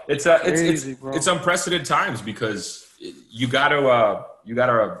wild. It's crazy, it's unprecedented times because you gotta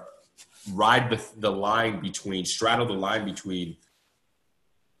ride straddle the line between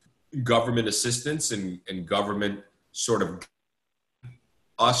government assistance and government sort of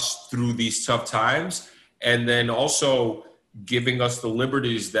us through these tough times, and then also giving us the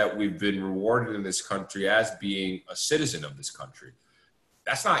liberties that we've been rewarded in this country as being a citizen of this country.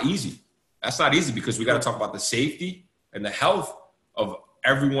 That's not easy. Because we got to talk about the safety and the health of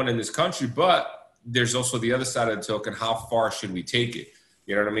everyone in this country, but there's also the other side of the token. How far should we take it?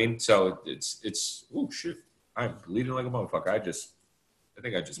 You know what I mean? So it's oh shit, I'm bleeding like a motherfucker. I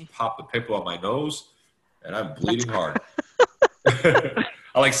think I just popped the pimple on my nose and I'm bleeding hard. I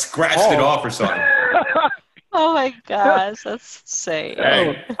like scratched it off or something. Oh my gosh, that's insane.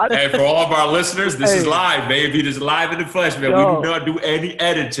 Hey, for all of our listeners, this is live, baby. This is live in the flesh, man. We do not do any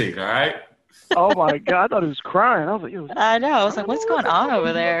editing, all right? Oh my God, I thought he was crying. I was like, I know. I was like, what's going on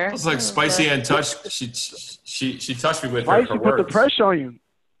over there? It was like Spicy and touch. She touched me with her words. Put the pressure on you.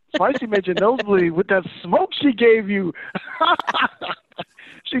 Spicy made your nose bleed with that smoke she gave you.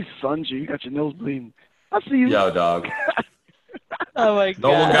 She sunned you. You got your nose bleeding. I see you. Yo, dog. Oh my God.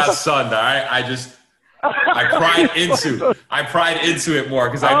 No one got sunned, all right? I just I pried into it more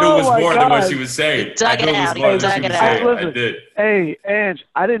because I knew it was more than what she was saying. Dug it out. I did. Hey, Ange,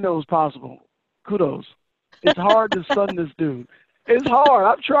 I didn't know it was possible. Kudos. It's hard to stun this dude. It's hard.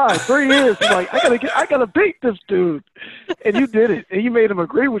 I've tried 3 years. I'm like, I gotta beat this dude, and you did it, and you made him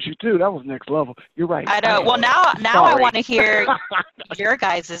agree with you too. That was next level. You're right. I know. Well, now I want to hear your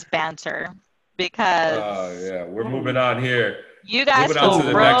guys' banter because. Oh yeah, we're moving on here. You guys moving on to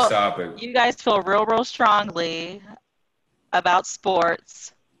the next topic. You guys feel real strongly about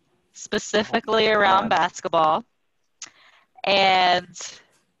sports, specifically around basketball, and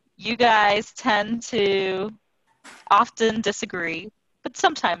you guys tend to often disagree, but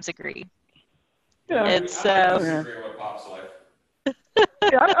sometimes agree. Yeah, I disagree with Pop's life.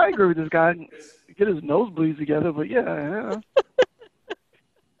 Yeah, I agree with this guy. Get his nosebleeds together, but yeah.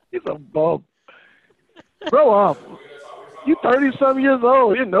 He's a bum. Grow up. You 30-some years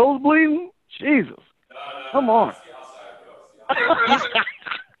old. Your nose bleeding? Jesus. Come on.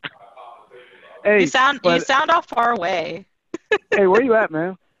 Hey, you sound off far away. Hey, where you at,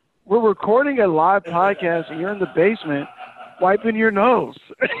 man? We're recording a live podcast, and you're in the basement wiping your nose.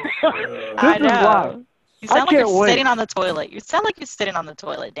 I know. Is live. You sound like you're sitting on the toilet. You sound like you're sitting on the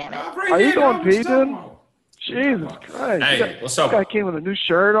toilet, damn it. Are you going pee, dude? Jesus Christ. Hey, what's up? This guy came with a new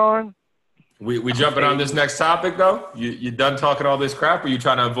shirt on. We jumping on this next topic, though? You done talking all this crap, or you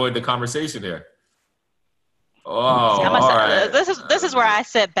trying to avoid the conversation here? Oh, all right. This is where I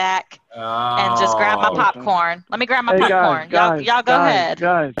sit back and just grab my popcorn. Let me grab my popcorn. Y'all go ahead.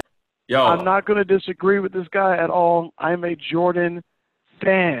 Guys, yo, I'm not going to disagree with this guy at all. I'm a Jordan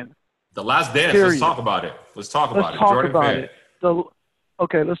fan. The Last Dance. Period. Let's talk about it. Let's talk about Jordan fan.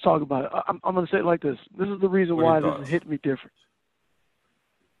 Okay, let's talk about it. I'm going to say it like this. This is the reason why this hit me different.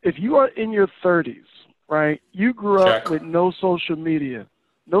 If you are in your 30s, right, you grew up with no social media.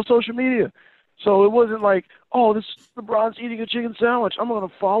 No social media. So it wasn't like, oh, this LeBron's eating a chicken sandwich. I'm going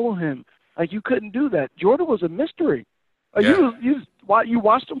to follow him. Like, you couldn't do that. Jordan was a mystery. You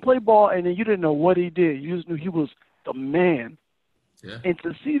watched him play ball, and then you didn't know what he did. You just knew he was the man. Yeah. And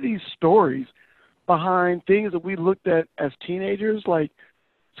to see these stories behind things that we looked at as teenagers, like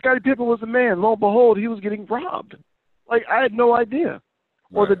Scottie Pippen was the man. Lo and behold, he was getting robbed. Like, I had no idea.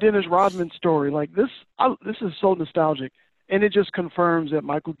 Or the Dennis Rodman story. Like, this is so nostalgic. And it just confirms that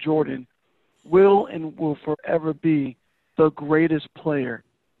Michael Jordan will forever be the greatest player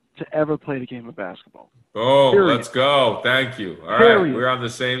to ever play the game of basketball. Oh, let's go. Thank you. All right, we're on the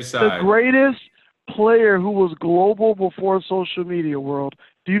same side. The greatest player who was global before social media world.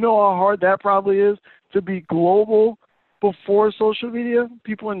 Do you know how hard that probably is to be global before social media?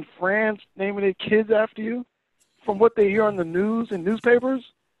 People in France naming their kids after you from what they hear on the news and newspapers.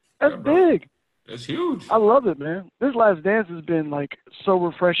 That's big. That's huge. I love it, man. This Last Dance has been, like, so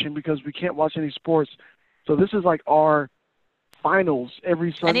refreshing because we can't watch any sports. So this is like our finals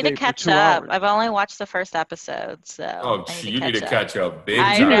every Sunday. I need to catch up. I've only watched the first episode, so you need to catch up big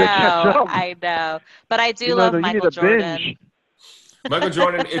time. I know. But I do love Michael Jordan. Michael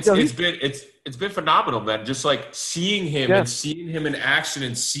Jordan, it's been phenomenal, man. Just like seeing him and seeing him in action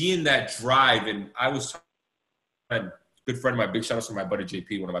and seeing that drive. And I was a good friend of mine, big shout out to my buddy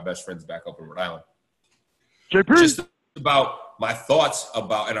JP, one of my best friends back up in Rhode Island. JP. Just about my thoughts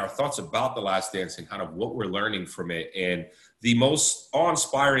about and our thoughts about The Last Dance and kind of what we're learning from it. And the most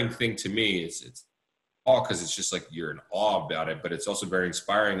awe-inspiring thing to me is it's all because it's just like you're in awe about it, but it's also very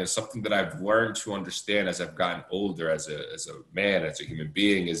inspiring. And something that I've learned to understand as I've gotten older as a man, as a human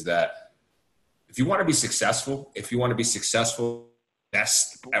being, is that if you want to be successful,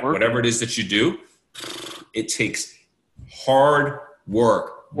 best at whatever it is that you do, it takes hard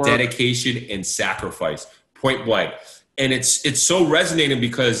work, dedication, and sacrifice. Point blank. And it's so resonating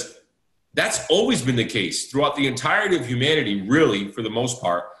because that's always been the case throughout the entirety of humanity, really, for the most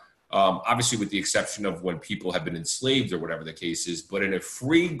part. Obviously, with the exception of when people have been enslaved or whatever the case is. But in a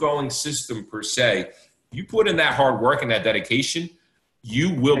free-going system per se, you put in that hard work and that dedication,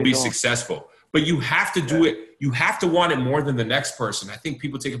 you will be successful. But you have to do it. You have to want it more than the next person. I think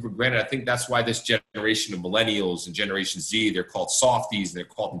people take it for granted. I think that's why this generation of millennials and Generation Z, they're called softies and they're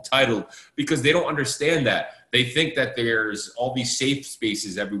called entitled because they don't understand that. They think that there's all these safe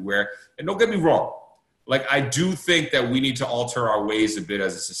spaces everywhere. And don't get me wrong. Like, I do think that we need to alter our ways a bit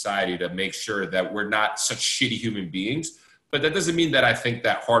as a society to make sure that we're not such shitty human beings. But that doesn't mean that I think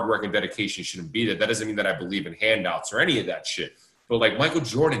that hard work and dedication shouldn't be there. That doesn't mean that I believe in handouts or any of that shit. But like Michael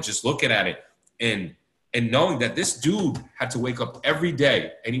Jordan, just looking at it and knowing that this dude had to wake up every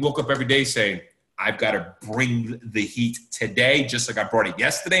day, and he woke up every day saying, I've got to bring the heat today, just like I brought it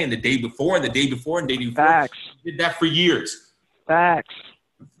yesterday and the day before and the day before and the day before. Facts. He did that for years. Facts.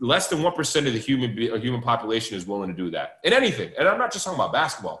 less than 1% of the human population is willing to do that in anything. And I'm not just talking about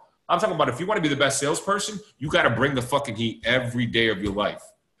basketball. I'm talking about if you want to be the best salesperson, you got to bring the fucking heat every day of your life.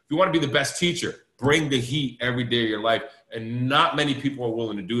 If you want to be the best teacher, bring the heat every day of your life. And not many people are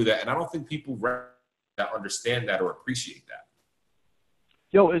willing to do that. And I don't think people that understand that or appreciate that.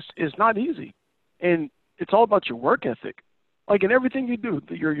 Yo, it's not easy. And it's all about your work ethic. Like in everything you do,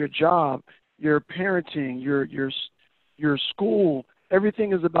 your job, your parenting, your school,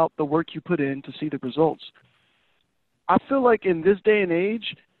 everything is about the work you put in to see the results. I feel like in this day and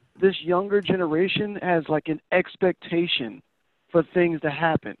age, this younger generation has like an expectation for things to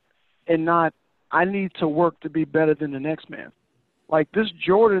happen and not, I need to work to be better than the next man. Like this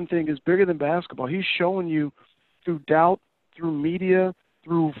Jordan thing is bigger than basketball. He's showing you through doubt, through media,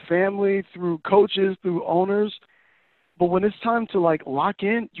 through family, through coaches, through owners. But when it's time to like lock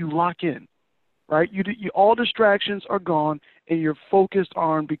in, you lock in, right? You all distractions are gone and you're focused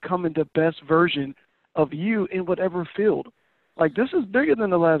on becoming the best version of you in whatever field. Like this is bigger than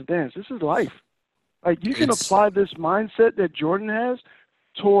The Last Dance. This is life. Like you can apply this mindset that Jordan has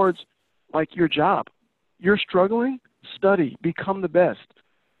towards like your job. You're struggling, study, become the best.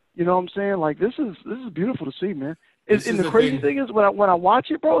 You know what I'm saying? Like this is beautiful to see, man. And the crazy thing is when I watch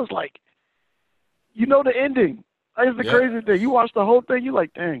it, bro, it's like, you know the ending. That's the crazy thing. You watch the whole thing, you're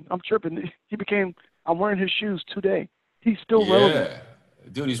like, dang, I'm tripping. I'm wearing his shoes today. He's still relevant.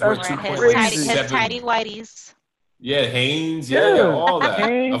 Dude, he's wearing his tidy whities. Yeah, Hanes, all that.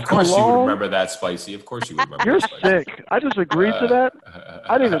 Hanes, of course Cologne. You would remember that, Spicy. Of course you would remember You're that, Spicy. sick. I just agreed to that.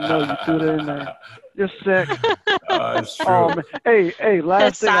 I didn't even know you threw that in there. You're sick. It's true. Hey, last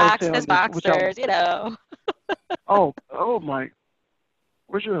his thing socks, I'll say his boxers, you know. Oh my.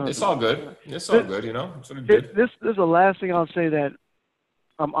 Where's your husband? It's all good. It's all good, you know. That's what it did. This is the last thing I'll say that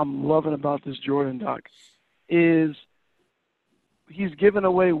I'm loving about this Jordan doc is he's given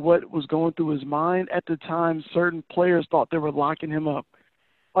away what was going through his mind at the time. Certain players thought they were locking him up.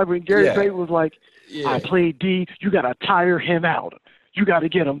 Like when Gary Payton was like, I played D, you got to tire him out. You got to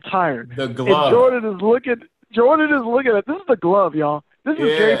get him tired. The glove. And Jordan is looking at, this is the glove, y'all. This is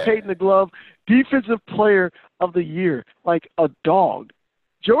Gary Payton, the glove, defensive player of the year, like a dog.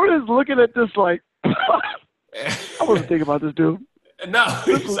 Jordan's looking at this like, I wasn't thinking about this dude. No,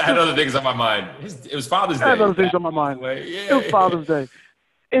 I had other things on my mind. It was Father's Day. I had other things on my mind. It was Father's Day.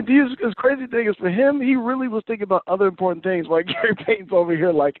 And his crazy thing is for him, he really was thinking about other important things. Like Gary Payton's over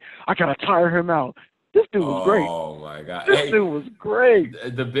here like, I got to tire him out. This dude was great. Oh, my God. This dude was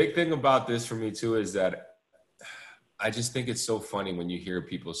great. The big thing about this for me, too, is that I just think it's so funny when you hear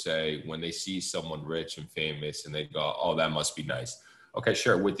people say when they see someone rich and famous and they go, oh, that must be nice. Okay,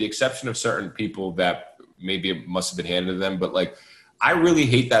 sure. With the exception of certain people that maybe it must have been handed to them. But, like, I really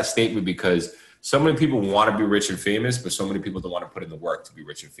hate that statement because so many people want to be rich and famous, but so many people don't want to put in the work to be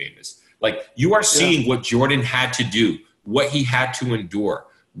rich and famous. Like, you are seeing what Jordan had to do, what he had to endure,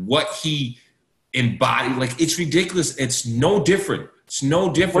 what he embodied. Like, it's ridiculous. It's no different. It's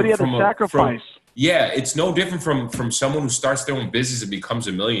no different what he had to sacrifice. It's no different from someone who starts their own business and becomes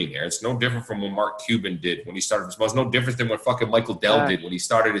a millionaire. It's no different from what Mark Cuban did when he started his. It's no different than what fucking Michael Dell did when he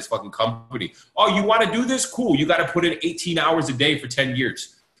started his fucking company. Oh, you want to do this? Cool. You got to put in 18 hours a day for 10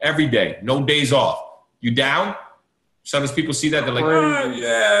 years. Every day. No days off. You down? Sometimes people see that. They're like,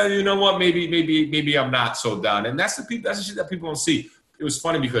 yeah, you know what? Maybe I'm not so down. And that's the shit that people don't see. It was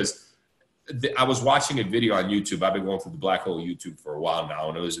funny because I was watching a video on YouTube. I've been going through the black hole YouTube for a while now,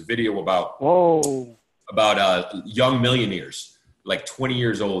 and it was a video about young millionaires, like 20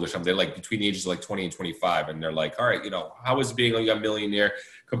 years old or something. They're like between the ages of like 20 and 25, and they're like, all right, you know, how is being a young millionaire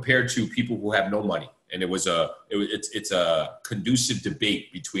compared to people who have no money? And it's a conducive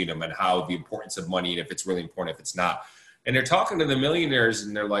debate between them and how the importance of money and if it's really important, if it's not. And they're talking to the millionaires,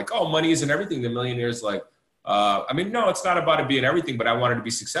 and they're like, oh, money isn't everything. The millionaires like. No, it's not about it being everything, but I wanted to be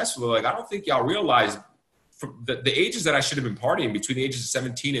successful. Like, I don't think y'all realize from the ages that I should have been partying between the ages of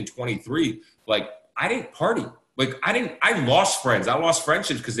 17 and 23, like, I didn't party. Like, I lost friends. I lost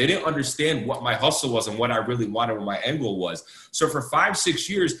friendships because they didn't understand what my hustle was and what I really wanted, what my end goal was. So for 5-6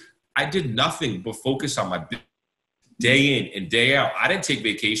 years, I did nothing but focus on my business. Day in and day out. I didn't take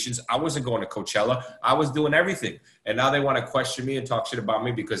vacations. I wasn't going to Coachella. I was doing everything. And now they want to question me and talk shit about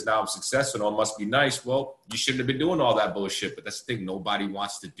me because now I'm successful. It must be nice. Well, you shouldn't have been doing all that bullshit. But that's the thing. Nobody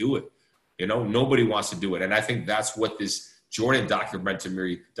wants to do it. You know, nobody wants to do it. And I think that's what this Jordan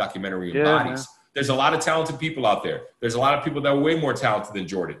documentary embodies. Man. There's a lot of talented people out there. There's a lot of people that are way more talented than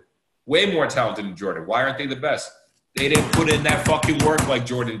Jordan. Way more talented than Jordan. Why aren't they the best? They didn't put in that fucking work like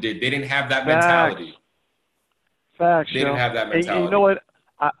Jordan did. They didn't have that mentality. Facts, they didn't have that mentality. And you know what?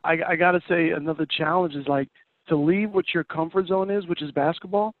 I got to say another challenge is like to leave what your comfort zone is, which is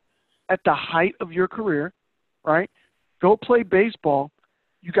basketball, at the height of your career, right? Go play baseball.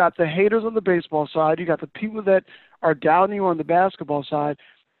 You got the haters on the baseball side. You got the people that are doubting you on the basketball side,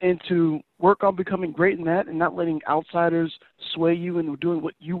 and to work on becoming great in that and not letting outsiders sway you into doing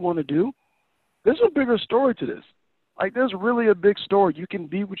what you want to do. There's a bigger story to this. Like, there's really a big story. You can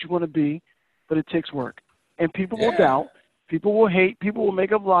be what you want to be, but it takes work. And people will doubt. People will hate. People will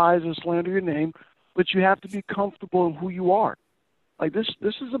make up lies and slander your name, but you have to be comfortable in who you are. Like, this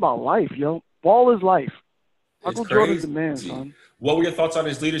is about life, yo. Ball is life. Michael Jordan's the man, son. What were your thoughts on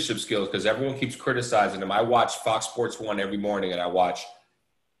his leadership skills? Because everyone keeps criticizing him. I watch Fox Sports 1 every morning, and I watch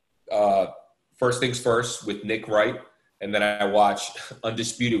First Things First with Nick Wright, and then I watch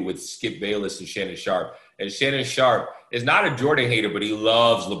Undisputed with Skip Bayless and Shannon Sharp. And Shannon Sharp is not a Jordan hater, but he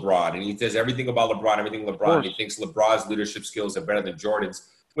loves LeBron. And he says everything about LeBron, everything LeBron. He thinks LeBron's leadership skills are better than Jordan's,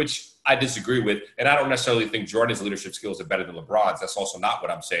 which I disagree with. And I don't necessarily think Jordan's leadership skills are better than LeBron's. That's also not what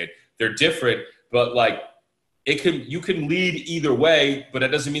I'm saying. They're different, but like you can lead either way, but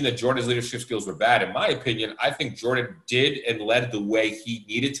that doesn't mean that Jordan's leadership skills were bad. In my opinion, I think Jordan did and led the way he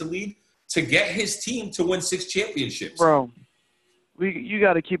needed to lead to get his team to win 6 championships. Bro, you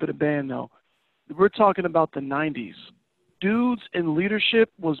got to keep it a band, though. We're talking about the 90s. Dudes in leadership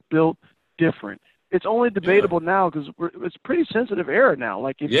was built different. It's only debatable now because it's a pretty sensitive era now.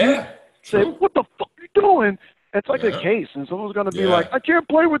 Like, if you say, what the fuck are you doing? It's like a case, and someone's going to be like, I can't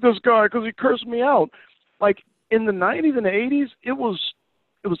play with this guy because he cursed me out. Like, in the 90s and the 80s, it was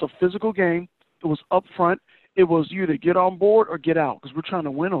a physical game. It was up front. It was you to get on board or get out because we're trying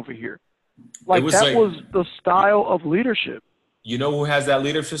to win over here. Like, was the style of leadership. You know who has that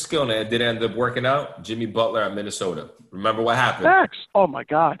leadership skill and it did end up working out? Jimmy Butler at Minnesota. Remember what happened? Facts. Oh, my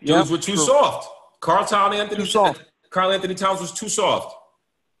God. Dudes were too soft. Karl Anthony Towns was too soft.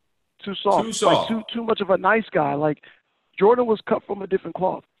 Too soft. Like, too much of a nice guy. Like, Jordan was cut from a different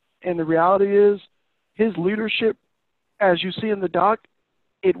cloth. And the reality is his leadership, as you see in the doc,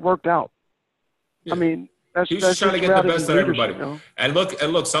 it worked out. Yeah. I mean, he's just trying to get the best out of everybody. You know? And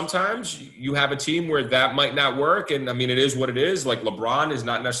look, sometimes you have a team where that might not work. And I mean, it is what it is. Like, LeBron is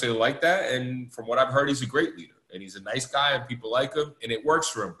not necessarily like that. And from what I've heard, he's a great leader and he's a nice guy and people like him and it works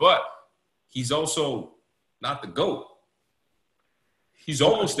for him. But he's also not the GOAT. He's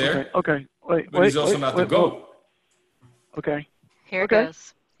almost there. Okay. But he's also not the GOAT. Okay. Here it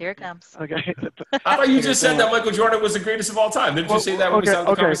goes. Here it comes. Okay. I thought you just said that Michael Jordan was the greatest of all time. Didn't you say that when we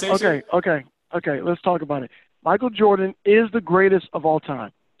started the conversation? Okay, let's talk about it. Michael Jordan is the greatest of all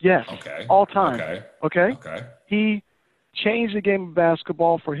time. Yes. Okay. All time. Okay. He changed the game of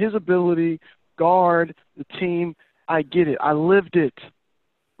basketball for his ability, guard, the team. I get it. I lived it.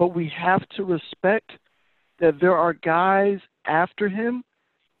 But we have to respect that there are guys after him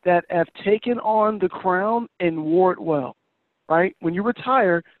that have taken on the crown and wore it well, right? When you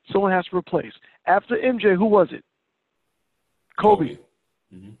retire, someone has to replace. After MJ, who was it? Kobe.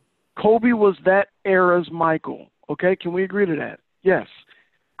 Mm-hmm. Kobe was that era's Michael, okay? Can we agree to that? Yes.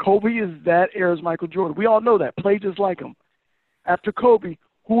 Kobe is that era's Michael Jordan. We all know that. Play just like him. After Kobe,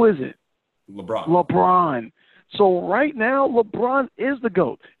 who is it? LeBron. So right now, LeBron is the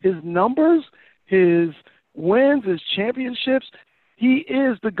GOAT. His numbers, his wins, his championships, he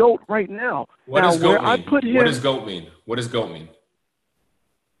is the GOAT right now. What does GOAT mean? What does GOAT mean?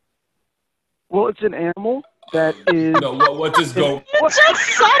 Well, it's an animal that is. No, what does GOAT? You just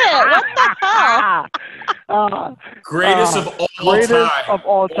said it. What the hell? Greatest of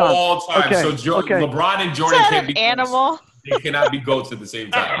all time. All time. Okay. So LeBron and Jordan can't be animal. GOATs. They cannot be GOATs at the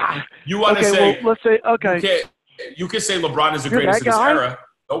same time. You want to say? Well, let's say You can say LeBron is the greatest of this era.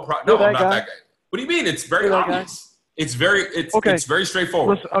 No, I'm not that guy. What do you mean? It's very obvious. It's very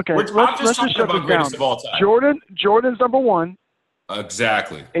straightforward. I'm just talking about greatest of all time. Jordan's number one.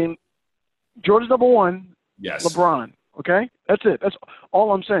 Exactly. And Jordan's number one. Yes. LeBron. Okay? That's it. That's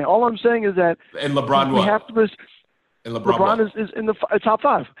all I'm saying. All I'm saying is that and LeBron we have to and LeBron is in the top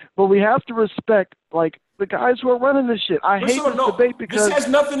 5. But we have to respect like the guys who are running this shit. I hate this debate because this has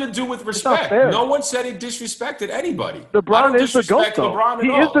nothing to do with respect. No one said he disrespected anybody. LeBron is the GOAT, though. He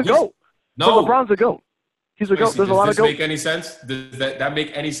is the GOAT. No, LeBron's the GOAT. He's a GOAT. There's a lot of GOATs. Does this make any sense? Does that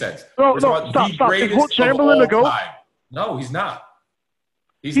make any sense? No, stop. Is Wilt Chamberlain the GOAT? No, he's not.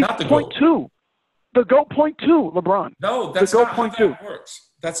 He's not the GOAT. .2. The GOAT .2, LeBron. No, that's not how that works.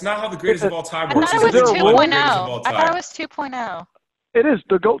 That's not how the greatest of all time works. I thought it was 2.0. I thought it was 2.0. It is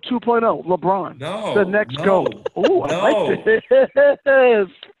the GOAT 2.0, LeBron. No. The next GOAT. Oh, I like this.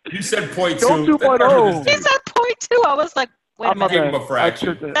 You said .2. GOAT 2.0. He said .2. I was like, wait a minute. Give him a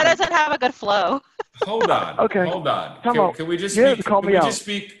fraction. That doesn't have a good flow. Hold on. Okay. Hold on. Can we just speak?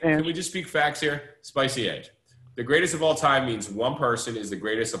 Can we just speak facts here? Spicy Edge. The greatest of all time means one person is the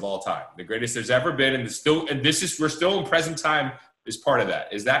greatest of all time. The greatest there's ever been, and we're still in present time is part of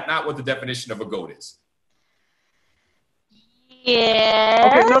that. Is that not what the definition of a GOAT is? Yeah.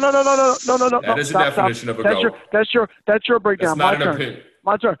 Okay, no. That is the definition of a GOAT. That's your breakdown. That's not an opinion.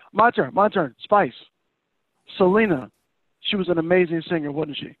 My turn. Spice. Selena, she was an amazing singer,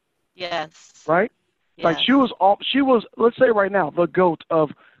 wasn't she? Yes. Right? Yes. Like she was, let's say right now, the GOAT of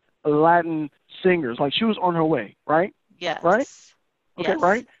Latin singers. Like she was on her way, right? Yes. Right? Okay, Yes.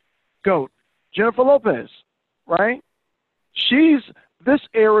 right? GOAT. Jennifer Lopez, right? She's this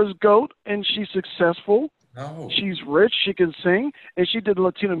era's GOAT, and she's successful. No. She's rich. She can sing, and she did the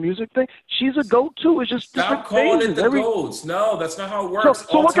Latino music thing. She's a GOAT too. It's just Stop different calling phases. it the GOATs. No, that's not how it works.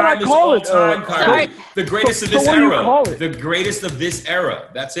 So what can I call it? Kyrie. The greatest of this what do you era. call it? The greatest of this era.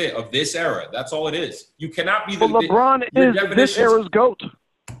 That's it. Of this era. That's all it is. You cannot be But LeBron is this era's GOAT.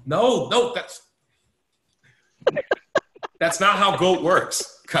 No, that's not how GOAT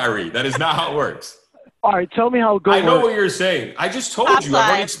works, Kyrie. That is not how it works. All right, tell me how GOAT I know works. what you're saying. I just told Top you. I've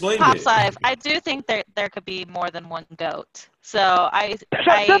already five. explained Top it. five. I do think there could be more than one GOAT. So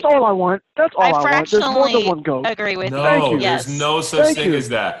That's all I want. That's all I want. There's more than fractionally one GOAT. agree with No, you. there's Yes. no such Thank thing you. as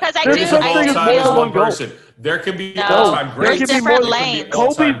that. 'Cause I Greatest do- of all I- time is I- one person. There can be No, all-time there's greats. There can be different more than- lanes.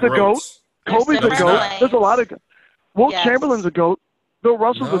 all-time Kobe's the GOAT. GOATs. Kobe's the different GOAT. lanes. There's a lot of Wilt Yes. Chamberlain's a GOAT. Bill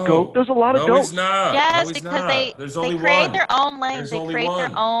Russell's a GOAT. There's a lot of No, GOATs. he's not. Yes, No, he's because not. they There's they only create one. their own lanes. There's They only create their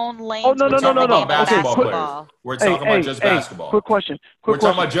one. own lanes. Oh, no, We're no, talking no, about no. basketball Okay, players. We're talking about just basketball. Quick question. We're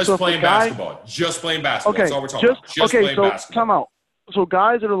talking about just So if a playing guy- basketball. Just playing basketball. Okay, That's all we're talking about. Just playing so basketball. time out. So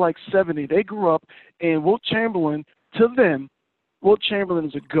guys that are like 70, they grew up, and Wilt Chamberlain, to them, Wilt Chamberlain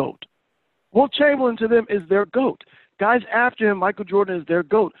is a GOAT. Wilt Chamberlain to them is their GOAT. Guys after him, Michael Jordan is their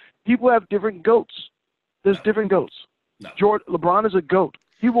GOAT. People have different GOATs. There's different GOATs. No. LeBron is a GOAT.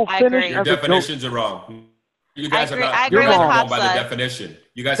 He will I finish agree. Your as a GOAT. definitions are wrong. You guys I are agree- not. I You agree guys with are going by the Popside. definition.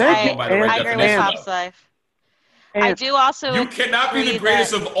 You guys Thank are you. going by the And- right I agree with definition. Top Five. And I do also. You cannot be the agree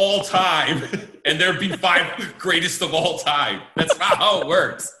greatest that- of all time, and there be 5 greatest of all time. That's not how it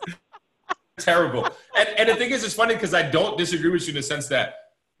works. Terrible. And the thing is, it's funny because I don't disagree with you in the sense that,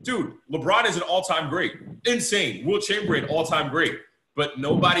 dude, LeBron is an all-time great. Insane. Wilt Chamberlain, all-time great. But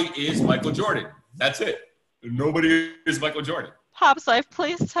nobody is Michael Jordan. That's it. Nobody is Michael Jordan. Popside,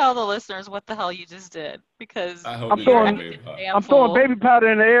 please tell the listeners what the hell you just did, because I hope I'm you throwing- don't believe, huh? I'm throwing baby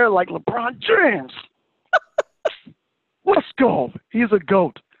powder in the air like LeBron James. Let's go. He's a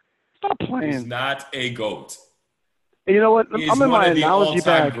GOAT. Stop He's playing. not a GOAT. And you know what? He's I'm in one my of the analogy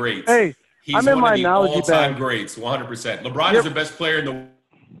all-time bag. greats. Hey, He's I'm in one my of the analogy all-time bag. greats, 100%. LeBron Yep. is the best player in the world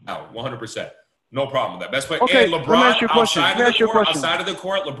now, 100%. No problem with that. Best player. Okay, And let me LeBron, ask you a question. outside Let me of ask the you a court, question. outside of the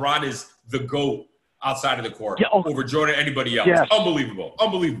court, LeBron is the GOAT outside of the court Yeah, oh. over Jordan, anybody else. Yes. Unbelievable.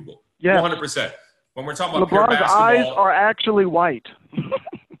 Unbelievable. Yes. 100%. When we're talking about pure LeBron's eyes basketball, are actually white.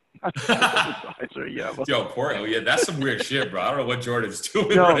 His eyes are yellow. yo, poor, yeah, that's some weird shit, bro. I don't know what Jordan's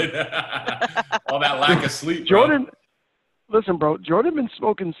doing Yo. right now. All that lack of sleep, bro. Jordan, listen, bro. Jordan been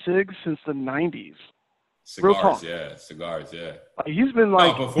smoking cigs since the 90s. real Cigars, talk. yeah. Cigars, yeah. Like, he's been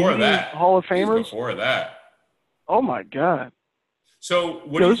like no, before beating that. Hall of He's Famers. Before that. Oh my God. So,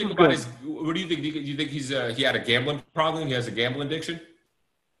 what Yo, do you this think is about good. his? What do you think? Do you think he had a gambling problem? He has a gambling addiction.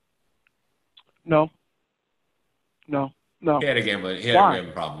 No. He had a gambling. He had Why? a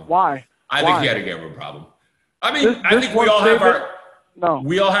gambling problem. Why? I think Why? he had a gambling problem. I mean, I This think we one all have statement- our No.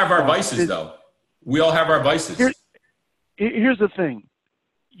 we all have our No. vices, though. We all have our vices. Here- Here's the thing.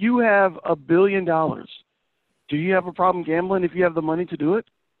 You have $1 billion. Do you have a problem gambling if you have the money to do it?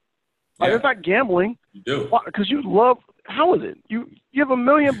 Like, Yeah. it's not gambling. You do. Because you love. How is it? You have $1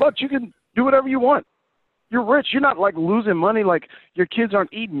 million. You can do whatever you want. You're rich. You're not like losing money. Like your kids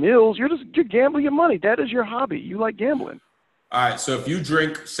aren't eating meals. You're gambling your money. That is your hobby. You like gambling. All right. So if you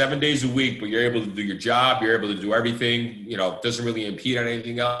drink 7 days a week, but you're able to do your job, you're able to do everything. You know, doesn't really impede on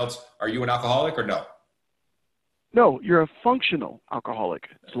anything else. Are you an alcoholic or no? No, you're a functional alcoholic.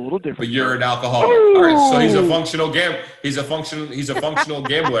 It's a little different. But you're an alcoholic. All right. So he's a functional He's a functional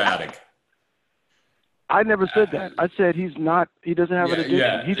gambler addict. I never said that. I said he's not. He doesn't have an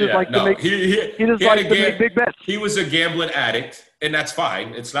addiction. He just likes no. to make. He just had likes a to make big bets. He was a gambling addict, and that's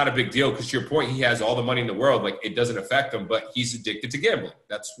fine. It's not a big deal because to your point, he has all the money in the world. Like it doesn't affect him, but he's addicted to gambling.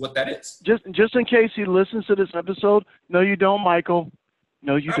 That's what that is. Just in case he listens to this episode, no, you don't, Michael.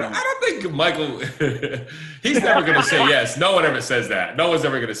 No, you don't. I don't think Michael. He's never going to say yes. No one ever says that. No one's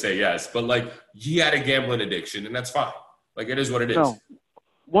ever going to say yes. But like he had a gambling addiction, and that's fine. Like it is what it is. No.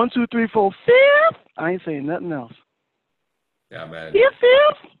 1, 2, 3, 4, 5th. I ain't saying nothing else. Yeah, man. Yeah,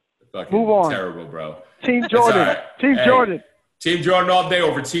 5th. Fucking Move on. terrible, bro. Team all Jordan. right. Team Hey. Jordan. Team Jordan all day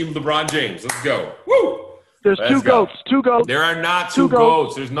over Team LeBron James. Let's go. Woo! There's Let's two go. goats. Two goats. There are not two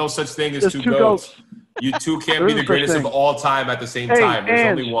goats. There's no such thing as There's two two goats. goats. You two can't There be is the such greatest of thing. all time at the same Hey, time. There's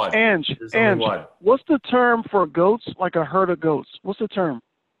Ange, only one. Ange, There's only Ange, one. what's the term for goats? Like a herd of goats. What's the term?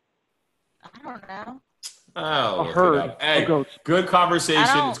 I don't know. Oh, A look herd it up. Hey, of goats. good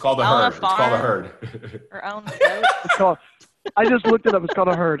conversation. It's called a I own a herd. It's called a farm. herd. Or own a goat. It's called. I just looked it up. It's called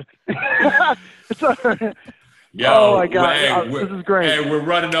a herd. It's a herd. Yo, Oh my God. hey, This is great. Hey, we're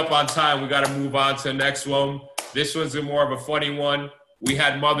running up on time. We got to move on to the next one. This one's more of a funny one. We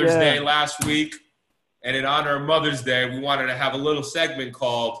had Mother's Day last week, and in honor of Mother's Day, we wanted to have a little segment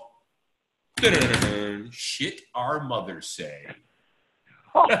called Shit Our Mothers Say.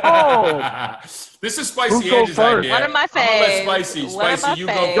 Oh, This is Spicy Who goes Ange's first? idea. One of my I'm gonna let faves. Spicy. One of Spicy, my you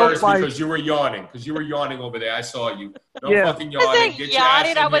go faves. first Go, because you were yawning. Because you were yawning over there. I saw you. No Yeah. fucking I yawning. wasn't Get your ass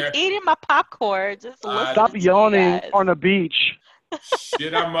yawning. in I was here. eating my popcorn. Just listening stop to yawning you guys. on a beach.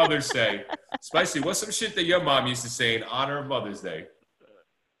 Shit our mothers say. Spicy, what's some shit that your mom used to say in honor of Mother's Day?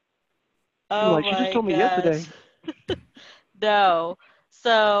 Oh Like, she just my told me gosh. yesterday. No.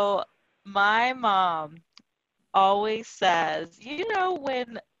 So my mom always says, you know,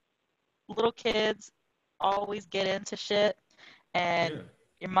 when little kids always get into shit and Yeah.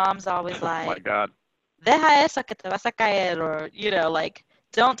 your mom's always Oh my like, God. deja eso que te vas a caer, or, you know, like,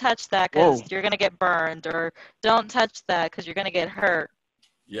 don't touch that because Whoa. you're going to get burned, or don't touch that because you're going to get hurt.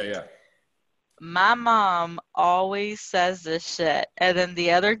 Yeah. My mom always says this shit. And then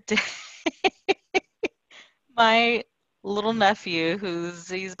the other day, my little nephew,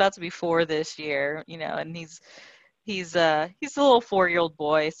 he's about to be 4 this year, you know, and he's a little 4-year-old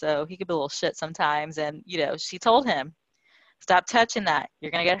boy, so he could be a little shit sometimes. And, you know, she told him, stop touching that.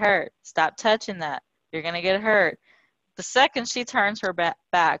 You're going to get hurt. Stop touching that. You're going to get hurt. The second she turns her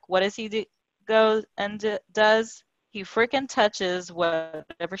back, what does he do? Goes and does? He freaking touches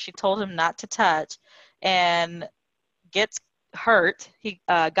whatever she told him not to touch and gets hurt. He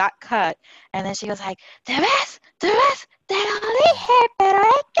got cut. And then she goes like, te ves, te lo dije, pero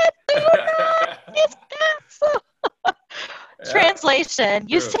es que tú no haces caso. Translation,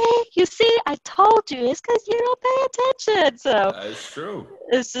 you see, I told you, it's because you don't pay attention. So That's true.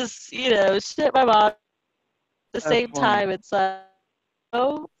 it's just, you know, shit my mom. At the That's same funny. time, it's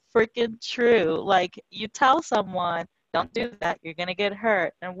so freaking true. Like, you tell someone, don't do that, you're going to get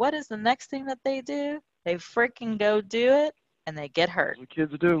hurt. And what is the next thing that they do? They freaking go do it, and they get hurt. That's what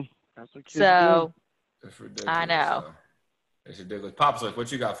kids do. That's what kids So, That's ridiculous. I know. It's ridiculous. Pops, like,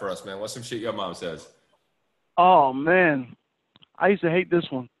 what you got for us, man? What's some shit your mom says? do. Oh, man. I used to hate this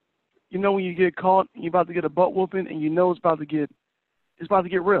one. You know when you get caught and you're about to get a butt whooping and you know it's about to get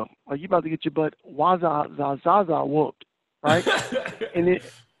real. Like, you're about to get your butt waza whooped, right? and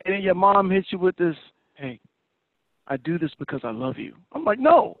then your mom hits you with this, hey, I do this because I love you. I'm like,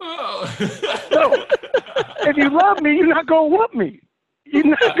 no. Oh. No. If you love me, you're not going to whoop me. You're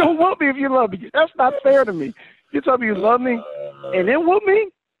not going to whoop me if you love me. That's not fair to me. You tell me you love me and then whoop me?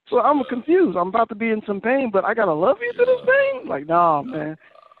 So I'm confused. I'm about to be in some pain, but I got to love you through this pain? Like, nah, man.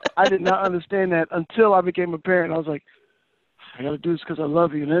 I did not understand that until I became a parent. I was like, I got to do this because I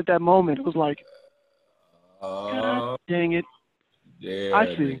love you. And at that moment, it was like, God dang it. Yeah,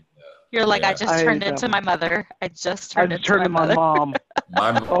 I see. you're like, Yeah. I just I turned hate into that my mother. I just I turned just into turned my to my mother. mom.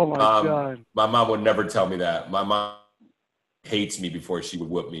 My Oh, my God. My mom would never tell me that. My mom hates me before she would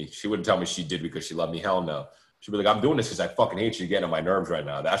whoop me. She wouldn't tell me she did because she loved me. Hell no. She'd be like, I'm doing this because I fucking hate you. You're getting on my nerves right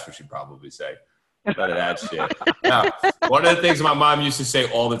now. That's what she'd probably say. None of that shit. Now, one of the things my mom used to say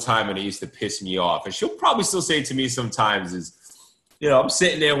all the time, and it used to piss me off, and she'll probably still say it to me sometimes, is, you know, I'm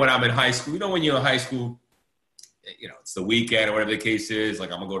sitting there when I'm in high school. You know, when you're in high school, you know, it's the weekend or whatever the case is.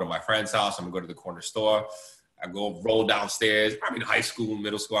 Like, I'm going to go to my friend's house. I'm going to go to the corner store. I go roll downstairs. I'm in high school,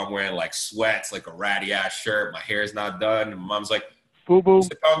 middle school. I'm wearing, like, sweats, like a ratty-ass shirt. My hair's not done. And my mom's like, Boo-boo.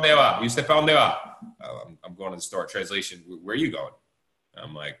 "Usted pa' donde va? Usted pa' donde va?" I'm going to the store. Translation, where are you going?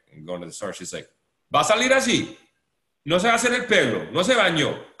 I'm like, I'm going to the store. She's like, va a salir así. No se va a hacer el pelo. No se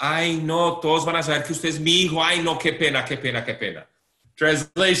bañó. Ay, no, todos van a saber que usted es mi hijo. Ay, no, qué pena, qué pena, qué pena.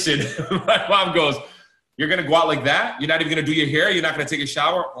 Translation, my mom goes, you're going to go out like that? You're not even going to do your hair? You're not going to take a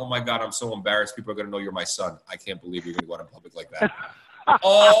shower? Oh, my God, I'm so embarrassed. People are going to know you're my son. I can't believe you're going to go out in public like that.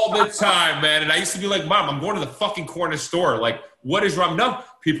 All the time, man. And I used to be like, Mom, I'm going to the fucking corner store. Like, what is wrong? No,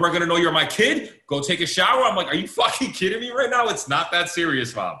 people are going to know you're my kid. Go take a shower. I'm like, are you fucking kidding me right now? It's not that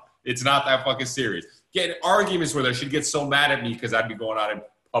serious, Mom. It's not that fucking serious. Getting arguments with her. She'd get so mad at me because I'd be going out in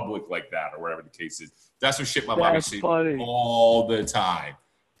public like that or whatever the case is. That's what shit my mom used to say all the time.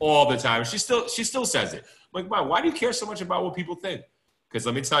 All the time. She still says it. I'm like, Mom, why do you care so much about what people think? Because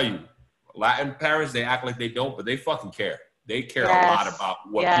let me tell you, Latin parents, they act like they don't, but they fucking care. They care a lot about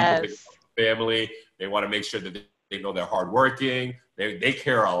what people think about the family. They want to make sure that they know they're hardworking. They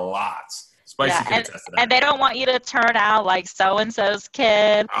care a lot. Spicy can attest to that. And they don't want you to turn out like so-and-so's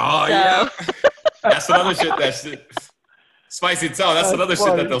kid. Oh, so. yeah. That's another shit Spicy tell. That's another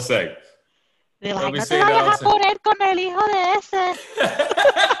shit that they'll say. They're like, no te vayas a poner con el hijo de ese.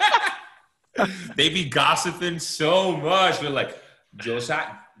 They be gossiping so much. They're like, yo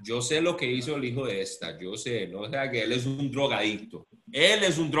sé lo que hizo el hijo de esta. Yo sé, no sé que él es un drogadicto. Él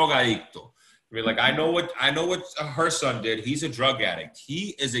es un drogadicto. I mean, like, I know what her son did. He's a drug addict.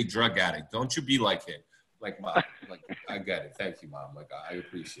 He is a drug addict. Don't you be like him. Like, Mom, like, I get it. Thank you, Mom. Like, I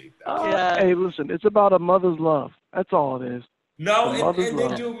appreciate that. Hey, listen, it's about a mother's love. That's all it is. No, and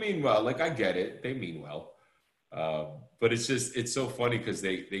they do mean well. Like, I get it. They mean well. But it's so funny because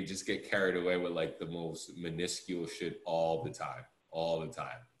they just get carried away with, like, the most minuscule shit all the time.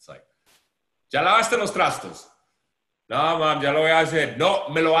 It's like, ¿ya lavaste los trastos? No, Mom, ya lo voy a hacer. No,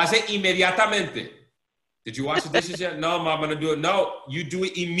 me lo hace inmediatamente. Did you wash the dishes yet? No, Mom, I'm going to do it. No, you do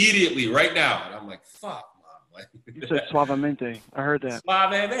it immediately, right now. And I'm like, fuck, Mom. Like, you said suavemente. I heard that.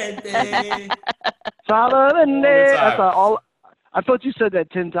 Suavemente. Suavemente. That's all. I thought you said that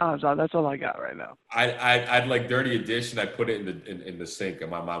 10 times. That's all I got right now. I'd like dirty a dish and I'd put it in the sink,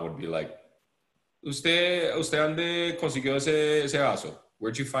 and my mom would be like, ¿Usted dónde consiguió ese vaso?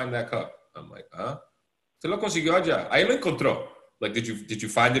 Where'd you find that cup? I'm like, huh? Se lo consiguió allá. Ahí lo encontró. Like, did you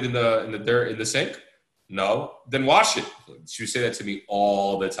find it in the dirt in the sink? No. Then wash it. She would say that to me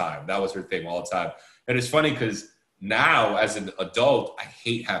all the time. That was her thing all the time. And it's funny because now, as an adult, I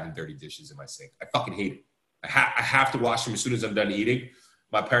hate having dirty dishes in my sink. I fucking hate it. I have to wash them as soon as I'm done eating.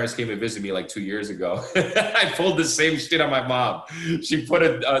 My parents came and visited me like 2 years ago. I pulled the same shit on my mom. She put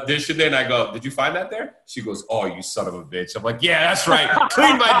a dish in there, and I go, "Did you find that there?" She goes, "Oh, you son of a bitch." I'm like, "Yeah, that's right.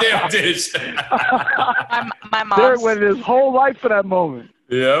 Clean my damn dish." my mom. Derek went his whole life for that moment.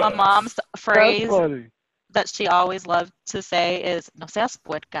 Yeah. My mom's phrase that she always loved to say is "No seas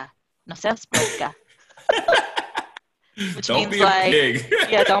puerca, no seas puerca," which don't means be like, a pig.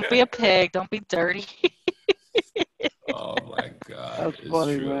 Yeah, don't be a pig, don't be dirty. Oh my God. That's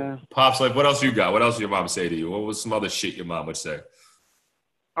funny, true. Man. Pops, like, what else you got? What else did your mom say to you? What was some other shit your mom would say?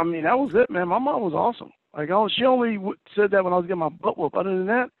 I mean, that was it, man. My mom was awesome. Like, she only said that when I was getting my butt whooped. Other than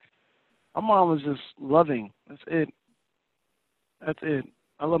that, my mom was just loving. That's it.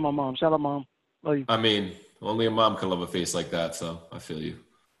 I love my mom. Shout out, Mom. Love you. I mean, only a mom can love a face like that, so I feel you.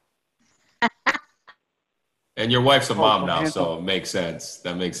 And your wife's a mom now, so it makes sense.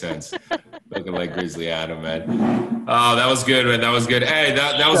 That makes sense. Looking like Grizzly Adam, man. Oh, that was good, man. That was good. Hey,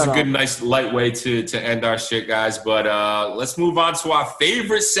 that was a good, nice, light way to end our shit, guys. But let's move on to our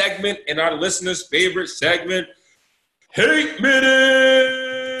favorite segment and our listeners' favorite segment, Hate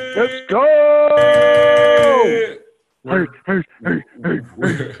Minute. Let's go. Hey.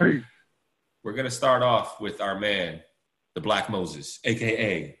 We're going to start off with our man, the Black Moses,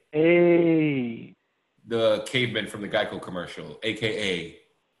 a.k.a. Hey. The caveman from the Geico commercial, a.k.a.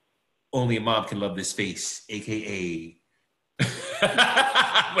 Only a mom can love this face, a.k.a.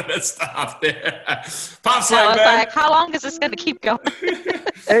 I'm going to stop there. Pops like, how long is this going to keep going?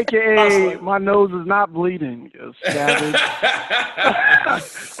 a.k.a. my nose is not bleeding. Savage.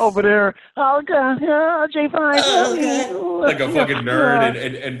 Over there. Oh, God. Yeah, J5. Like a fucking nerd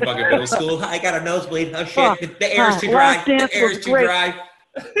in fucking middle school. I got a nosebleed. Oh, shit. The air's too dry. The air's too dry.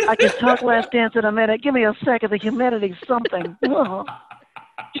 I can talk Last Dance in a minute. Give me a second. The humidity's something. Oh.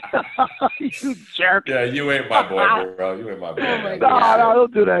 You jerk. Yeah, you ain't my boy, bro. You ain't my boy. No,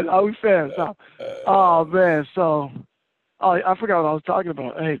 don't do that. We fans. No. Oh, man. So, I forgot what I was talking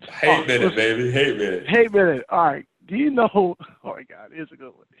about. Hate minute, baby. Hate minute. Hate minute. All right. Do you know? Oh, my God. Here's a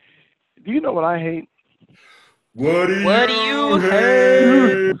good one. Do you know what I hate? What do you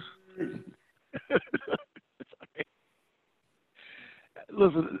hate?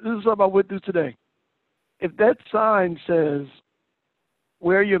 Listen, this is something I went through today. If that sign says,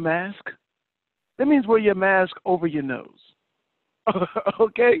 wear your mask, that means wear your mask over your nose.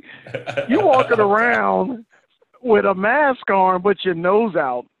 Okay? You're walking around with a mask on but your nose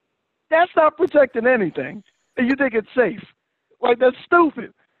out. That's not protecting anything. And you think it's safe. Like, that's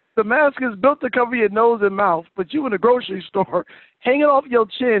stupid. The mask is built to cover your nose and mouth, but you in a grocery store, hanging off your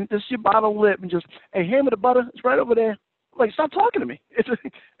chin, just your bottom lip, and just, hey, hand me the butter. It's right over there. Like, stop talking to me.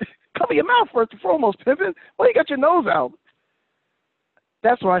 Cover your mouth first and foremost, pimpin'. Why you got your nose out?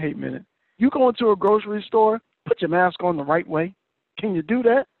 That's what I hate, minute. You go into a grocery store, put your mask on the right way. Can you do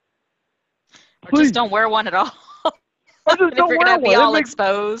that? Or just don't wear one at all. Or just don't wear one. Be all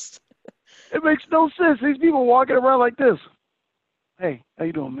exposed. It makes no sense. These people walking around like this. Hey, how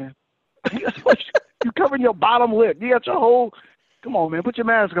you doing, man? You covering your bottom lip. You got your whole. Come on, man. Put your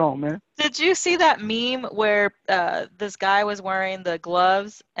mask on, man. Did you see that meme where this guy was wearing the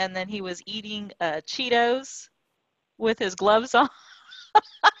gloves and then he was eating Cheetos with his gloves on?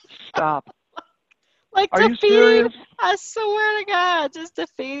 Stop. Like Are to you feed, serious? I swear to God, just to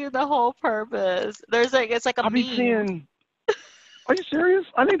feed the whole purpose. It's like a I'll be meme. seeing. Are you serious?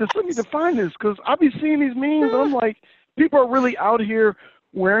 I need to find this because I'll be seeing these memes. I'm like, people are really out here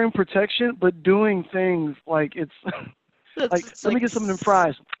wearing protection, but doing things like it's like, let me get some of them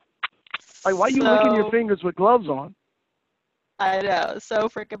fries. Like, why are you licking your fingers with gloves on? I know, so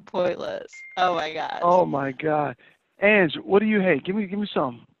freaking pointless. Oh my gosh. Oh my God, Ange, what do you hate? Give me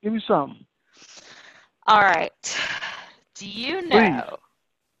some. Give me some. All right. Do you know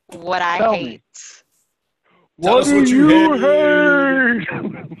what I Tell hate? me. Tell us what you hate.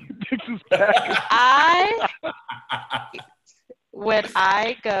 Dix is back. When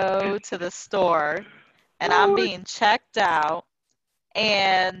I go to the store and I'm being checked out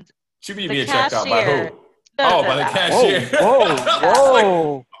and She be the being checked out by who? No, By the cashier.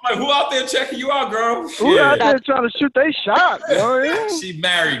 Whoa. I'm like, who out there checking you out, girl? Who out Shit. there trying to shoot they shot? She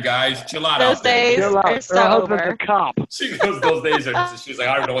married, guys. Chill out Those out there. days Chill out. are Her so husband's over. a cop. She goes, those days are, she's like,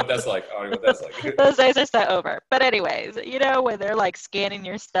 I don't even know what that's like. I don't know what that's like. Those days are so over. But anyways, you know, when they're like scanning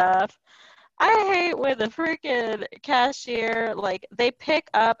your stuff, I hate when the freaking cashier, like, they pick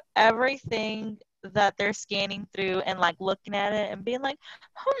up everything that they're scanning through and like looking at it and being like,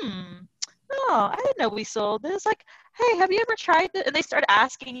 oh, I didn't know we sold this. Like, hey, have you ever tried it? And they start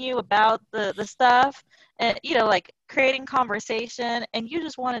asking you about the stuff and, you know, like creating conversation, and you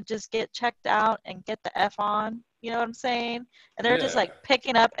just want to just get checked out and get the F on. You know what I'm saying? And they're just like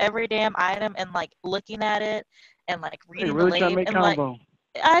picking up every damn item and like looking at it and like reading really the trying to label. make And like, combo.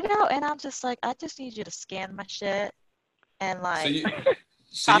 I know. And I'm just like, I just need you to scan my shit and like.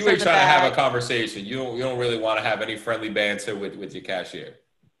 So you ain't trying to have a conversation. You don't really want to have any friendly banter with your cashier.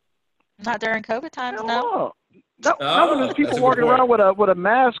 Not during COVID times, No. Not when there's people walking around with a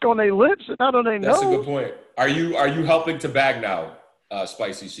mask on their lips and not on their nose. That's a good point. Are you helping to bag now,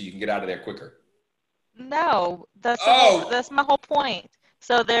 Spicy, so you can get out of there quicker? No, that's my whole point.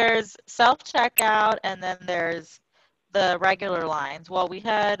 So there's self-checkout and then there's the regular lines. Well, we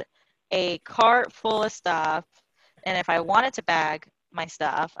had a cart full of stuff, and if I wanted to bag my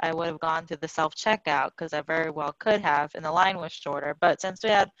stuff, I would have gone to the self-checkout because I very well could have, and the line was shorter. But since we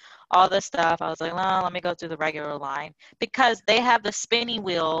had all this stuff, I was like, well, let me go through the regular line because they have the spinny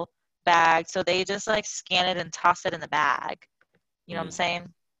wheel bag, so they just like scan it and toss it in the bag. You know what I'm saying?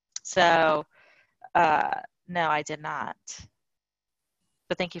 So, no, I did not.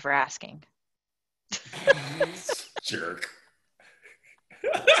 But thank you for asking. Jerk.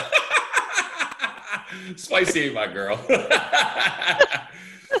 Spicy ain't my girl.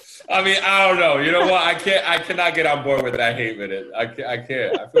 I mean, I don't know. You know what? I cannot get on board with that hate with it. I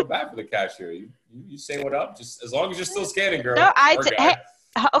can't. I feel bad for the cashier. You say what up? Just as long as you're still scanning, girl. No,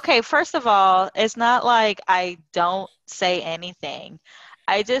 okay, first of all, it's not like I don't say anything.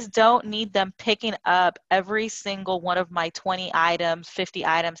 I just don't need them picking up every single one of my 20 items, 50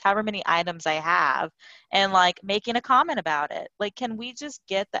 items, however many items I have, and like making a comment about it. Like, can we just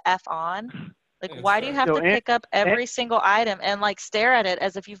get the F on? Like, why do you have to pick up every single item and like stare at it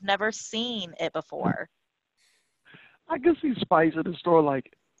as if you've never seen it before? I can see Spice at the store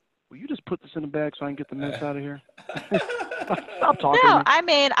like, will you just put this in the bag so I can get the mess out of here? Stop talking. No, I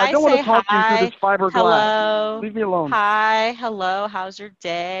mean, I don't say want to talk to you hi, through this fiberglass. hello, leave me alone. Hi, hello, how's your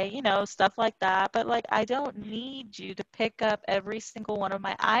day? You know, stuff like that. But like, I don't need you to pick up every single one of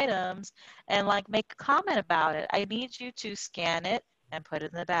my items and like make a comment about it. I need you to scan it and put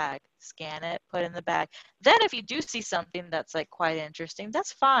it in the bag. Scan it, put it in the bag. Then if you do see something that's like quite interesting,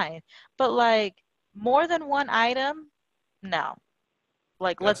 that's fine. But like more than one item, no.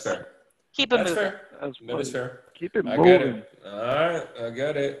 Like, let's keep it moving. Fair. That is fair. Keep it moving. Get it. All right, I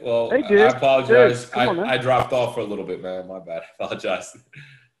get it. Well, hey, I apologize. I dropped off for a little bit, man. My bad. I apologize.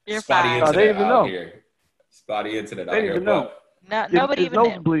 You're Spotty fine. internet out here. Spotty internet out here. Know. No, nobody even nose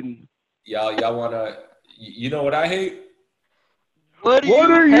knew. Bleeding. Y'all wanna? You know what I hate? What do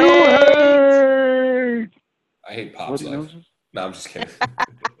you hate? I hate Pop's life. No, I'm just kidding.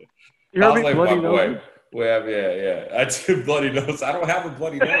 You Pop's life, bloody my boy. noses? Well, yeah. That's a bloody nose. I don't have a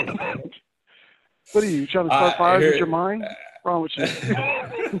bloody nose, man. What are you trying to start fires with your mind? What's wrong with you?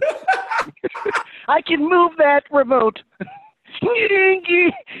 I can move that remote. Starts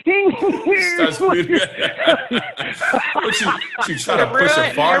bleeding. She trying to push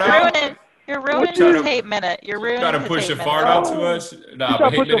a fart out? You're ruining his hate minute. You're ruining trying to push a fart out too much? Nah,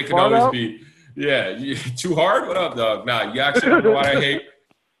 but hate minute can always be. Yeah, too hard? What up, dog? Nah, you actually don't know what I hate.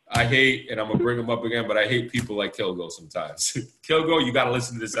 I hate, and I'm gonna bring him up again, but I hate people like Kilgo sometimes. Kilgo, you got to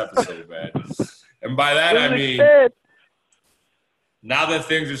listen to this episode, man. And by that I mean, now that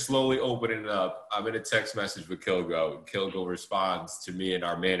things are slowly opening up, I'm in a text message with Kilgo, and Kilgo responds to me and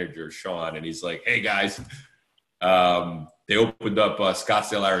our manager Sean, and he's like, "Hey guys, they opened up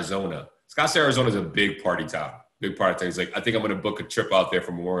Scottsdale, Arizona. Scottsdale, Arizona is a big party town." Big part of things. Like, I think I'm going to book a trip out there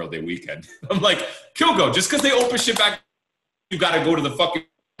for Memorial Day weekend. I'm like, Kilgo, just because they open shit back, you got to go to the fucking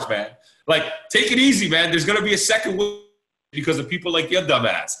man. Like, take it easy, man. There's going to be a second wave because of people like your dumb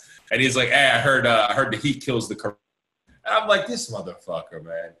ass. And he's like, hey, I heard the heat kills the corona. And I'm like, this motherfucker,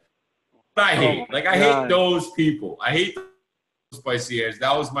 man. But I hate. Like, I hate those people. I hate those spicy airs.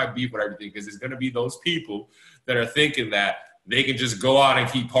 That was my beef with everything, because there's going to be those people that are thinking that they can just go out and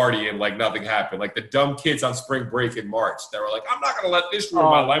keep partying like nothing happened. Like the dumb kids on spring break in March that were like, I'm not going to let this ruin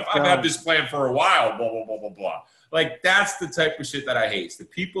my life. I've had this plan for a while, blah, blah, blah, blah, blah. Like, that's the type of shit that I hate. It's the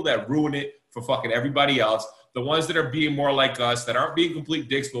people that ruin it for fucking everybody else. The ones that are being more like us, that aren't being complete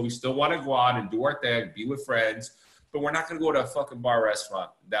dicks, but we still want to go out and do our thing, be with friends. But we're not going to go to a fucking bar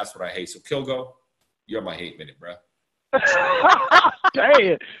restaurant. That's what I hate. So, Kilgo, you're my hate minute, bro. Dang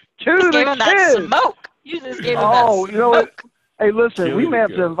it. You gave him that smoke. You just gave him that smoke. You know what? Hey, listen, we may have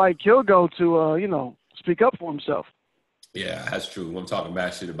to invite Kilgo to, speak up for himself. Yeah, that's true. I'm talking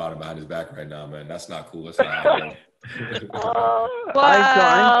bad shit about him behind his back right now, man. That's not cool. That's not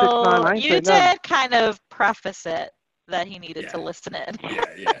well, you did kind of preface it that he needed to listen in.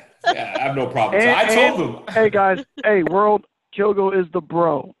 Yeah, I have no problem. I told him. Hey, guys. Hey, world, Kilgo is the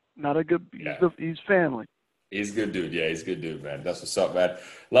bro. Not a good, he's family. He's a good dude. Yeah, he's a good dude, man. That's what's up, man.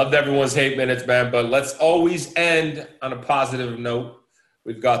 Loved everyone's hate minutes, man. But let's always end on a positive note.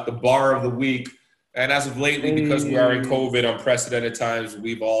 We've got the bar of the week. And as of lately, because we are in COVID, unprecedented times,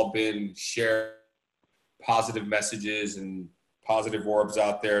 we've all been sharing positive messages and positive orbs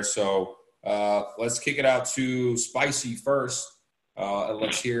out there. So let's kick it out to Spicy first. And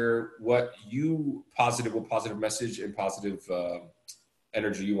let's hear what positive message and positive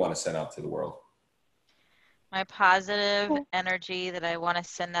energy you want to send out to the world. My positive energy that I want to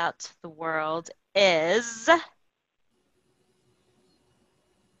send out to the world is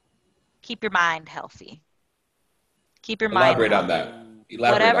keep your mind healthy. Keep your mind healthy. Elaborate on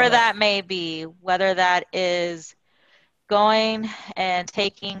that. Whatever that may be, whether that is going and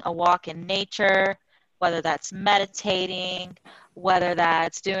taking a walk in nature, whether that's meditating, whether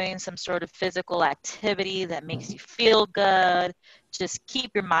that's doing some sort of physical activity that makes you feel good. Just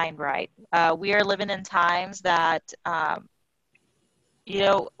keep your mind right. We are living in times that,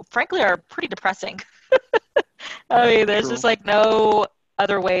 frankly, are pretty depressing. I mean, there's just like no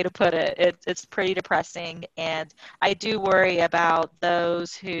other way to put it. It's pretty depressing. And I do worry about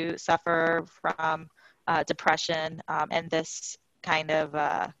those who suffer from depression and this kind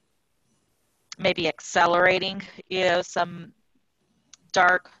of maybe accelerating, some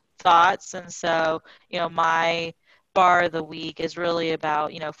dark thoughts. And so, my bar of the week is really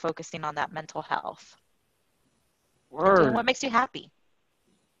about, focusing on that mental health. Doing what makes you happy.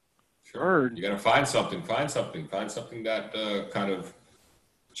 Sure. You got to find something that kind of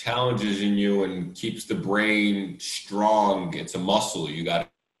challenges in you and keeps the brain strong. It's a muscle. You got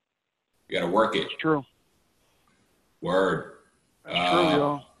to work it. It's true. Word. It's true,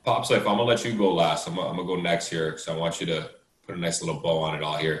 y'all. Pops Life, I'm going to let you go last. I'm going to go next here because I want you to put a nice little bow on it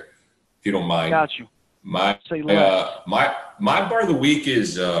all here, if you don't mind. Got you. My bar of the week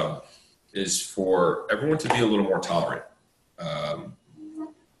is for everyone to be a little more tolerant, and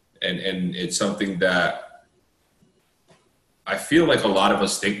it's something that I feel like a lot of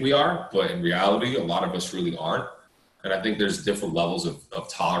us think we are, but in reality, a lot of us really aren't. And I think there's different levels of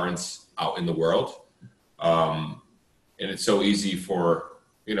tolerance out in the world, and it's so easy for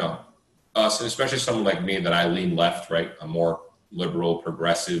us, and especially someone like me that I lean left, right? I'm more liberal,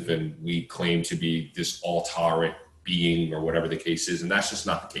 progressive, and we claim to be this all-tolerant being or whatever the case is, and that's just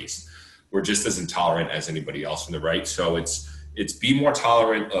not the case. We're just as intolerant as anybody else on the right. So it's be more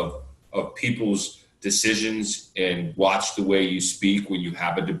tolerant of people's decisions and watch the way you speak when you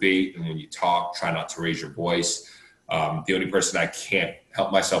have a debate and when you talk. Try not to raise your voice. The only person I can't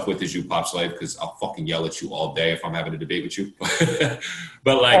help myself with is you, Pops Life, because I'll fucking yell at you all day if I'm having a debate with you.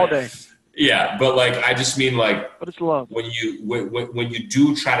 But like, all day. Yeah, but like I just mean like, but it's love. When you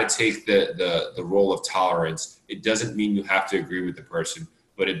do try to take the role of tolerance, it doesn't mean you have to agree with the person,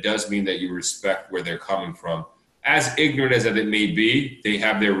 but it does mean that you respect where they're coming from. As ignorant as it may be, they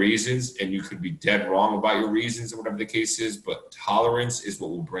have their reasons, and you could be dead wrong about your reasons or whatever the case is. But tolerance is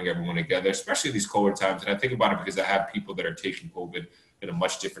what will bring everyone together, especially these COVID times. And I think about it because I have people that are taking COVID in a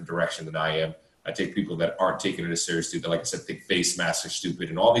much different direction than I am. I take people that aren't taking it as seriously. That, like I said, think face masks are stupid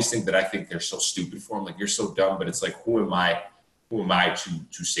and all these things that I think they're so stupid for. I'm like, you're so dumb, but it's like, who am I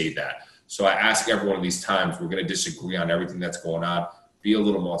to say that? So I ask everyone of these times, we're going to disagree on everything that's going on. Be a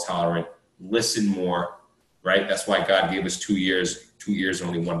little more tolerant, listen more, right? That's why God gave us 2 years, 2 ears, and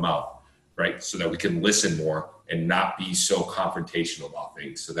only one mouth, right? So that we can listen more and not be so confrontational about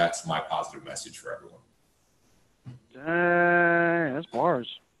things. So that's my positive message for everyone. Dang, that's bars.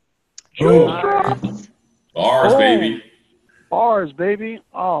 Bars, baby. Bars, baby.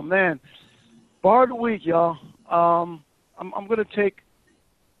 Oh, man. Bar of the week, y'all. I'm going to take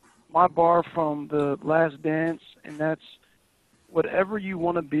my bar from The Last Dance, and that's whatever you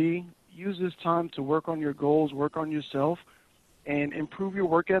want to be, use this time to work on your goals, work on yourself, and improve your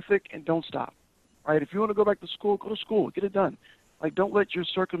work ethic, and don't stop. Right? If you want to go back to school, go to school. Get it done. Like, don't let your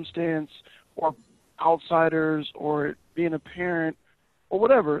circumstance or outsiders or being a parent or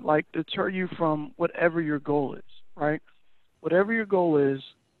whatever, like, deter you from whatever your goal is, right? Whatever your goal is,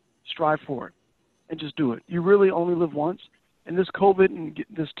 strive for it and just do it. You really only live once. And this COVID and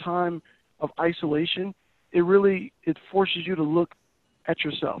this time of isolation, it forces you to look at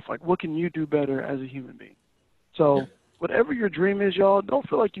yourself. Like, what can you do better as a human being? So whatever your dream is, y'all, don't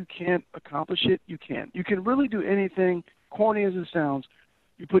feel like you can't accomplish it. You can. You can really do anything, corny as it sounds,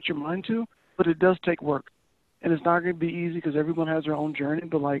 you put your mind to, but it does take work. And it's not going to be easy because everyone has their own journey,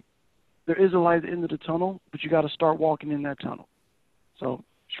 but, like, there is a light at the end of the tunnel, but you got to start walking in that tunnel. So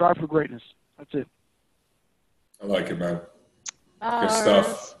strive for greatness. That's it. I like it, man. Good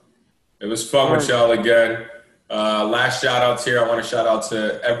stuff. It was fun with y'all again. Last shout outs here. I want to shout out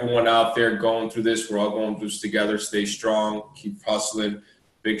to everyone out there going through this. We're all going through this together. Stay strong. Keep hustling.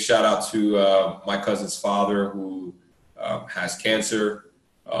 Big shout out to my cousin's father who has cancer,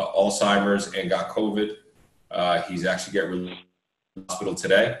 Alzheimer's, and got COVID. He's actually getting released from the hospital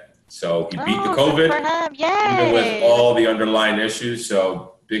today. So he beat the COVID, even with all the underlying issues.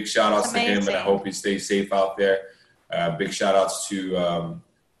 So big shout outs to him, and I hope he stays safe out there. Big shout outs to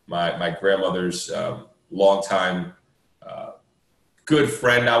my grandmother's longtime good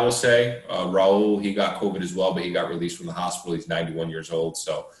friend, I will say, Raul. He got COVID as well, but he got released from the hospital. He's 91 years old.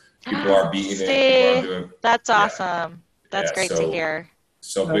 So people are beating it. That's awesome. That's great to hear.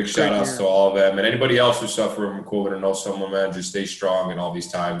 So big shout outs to all of them. And anybody else who suffer from COVID or know someone, man, just stay strong in all these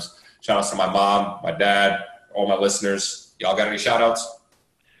times. Shout outs to my mom, my dad, all my listeners. Y'all got any shout outs?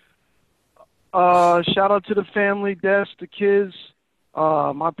 Shout out to the family, Des, the kids,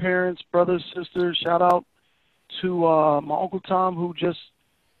 my parents, brothers, sisters. Shout out to my Uncle Tom, who just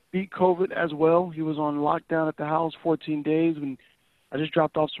beat COVID as well. He was on lockdown at the house 14 days, and I just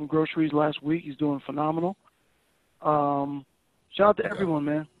dropped off some groceries last week. He's doing phenomenal. Shout out to everyone,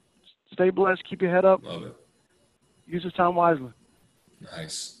 man. Stay blessed. Keep your head up. Love it. Use this time wisely.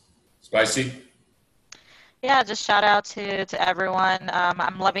 Nice. Spicy? Yeah, just shout out to everyone.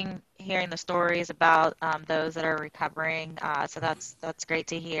 I'm loving hearing the stories about those that are recovering. So that's great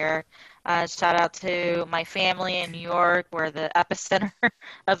to hear. Shout out to my family in New York, where the epicenter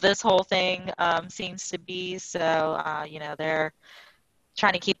of this whole thing seems to be. So, they're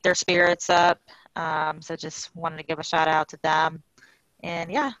trying to keep their spirits up. So just wanted to give a shout out to them.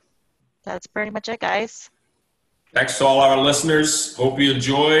 And yeah, that's pretty much it, guys. Thanks to all our listeners. Hope you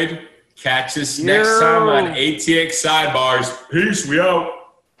enjoyed. Catch us next time on ATX Sidebars. Peace. We out.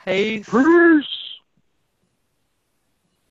 Peace. Peace.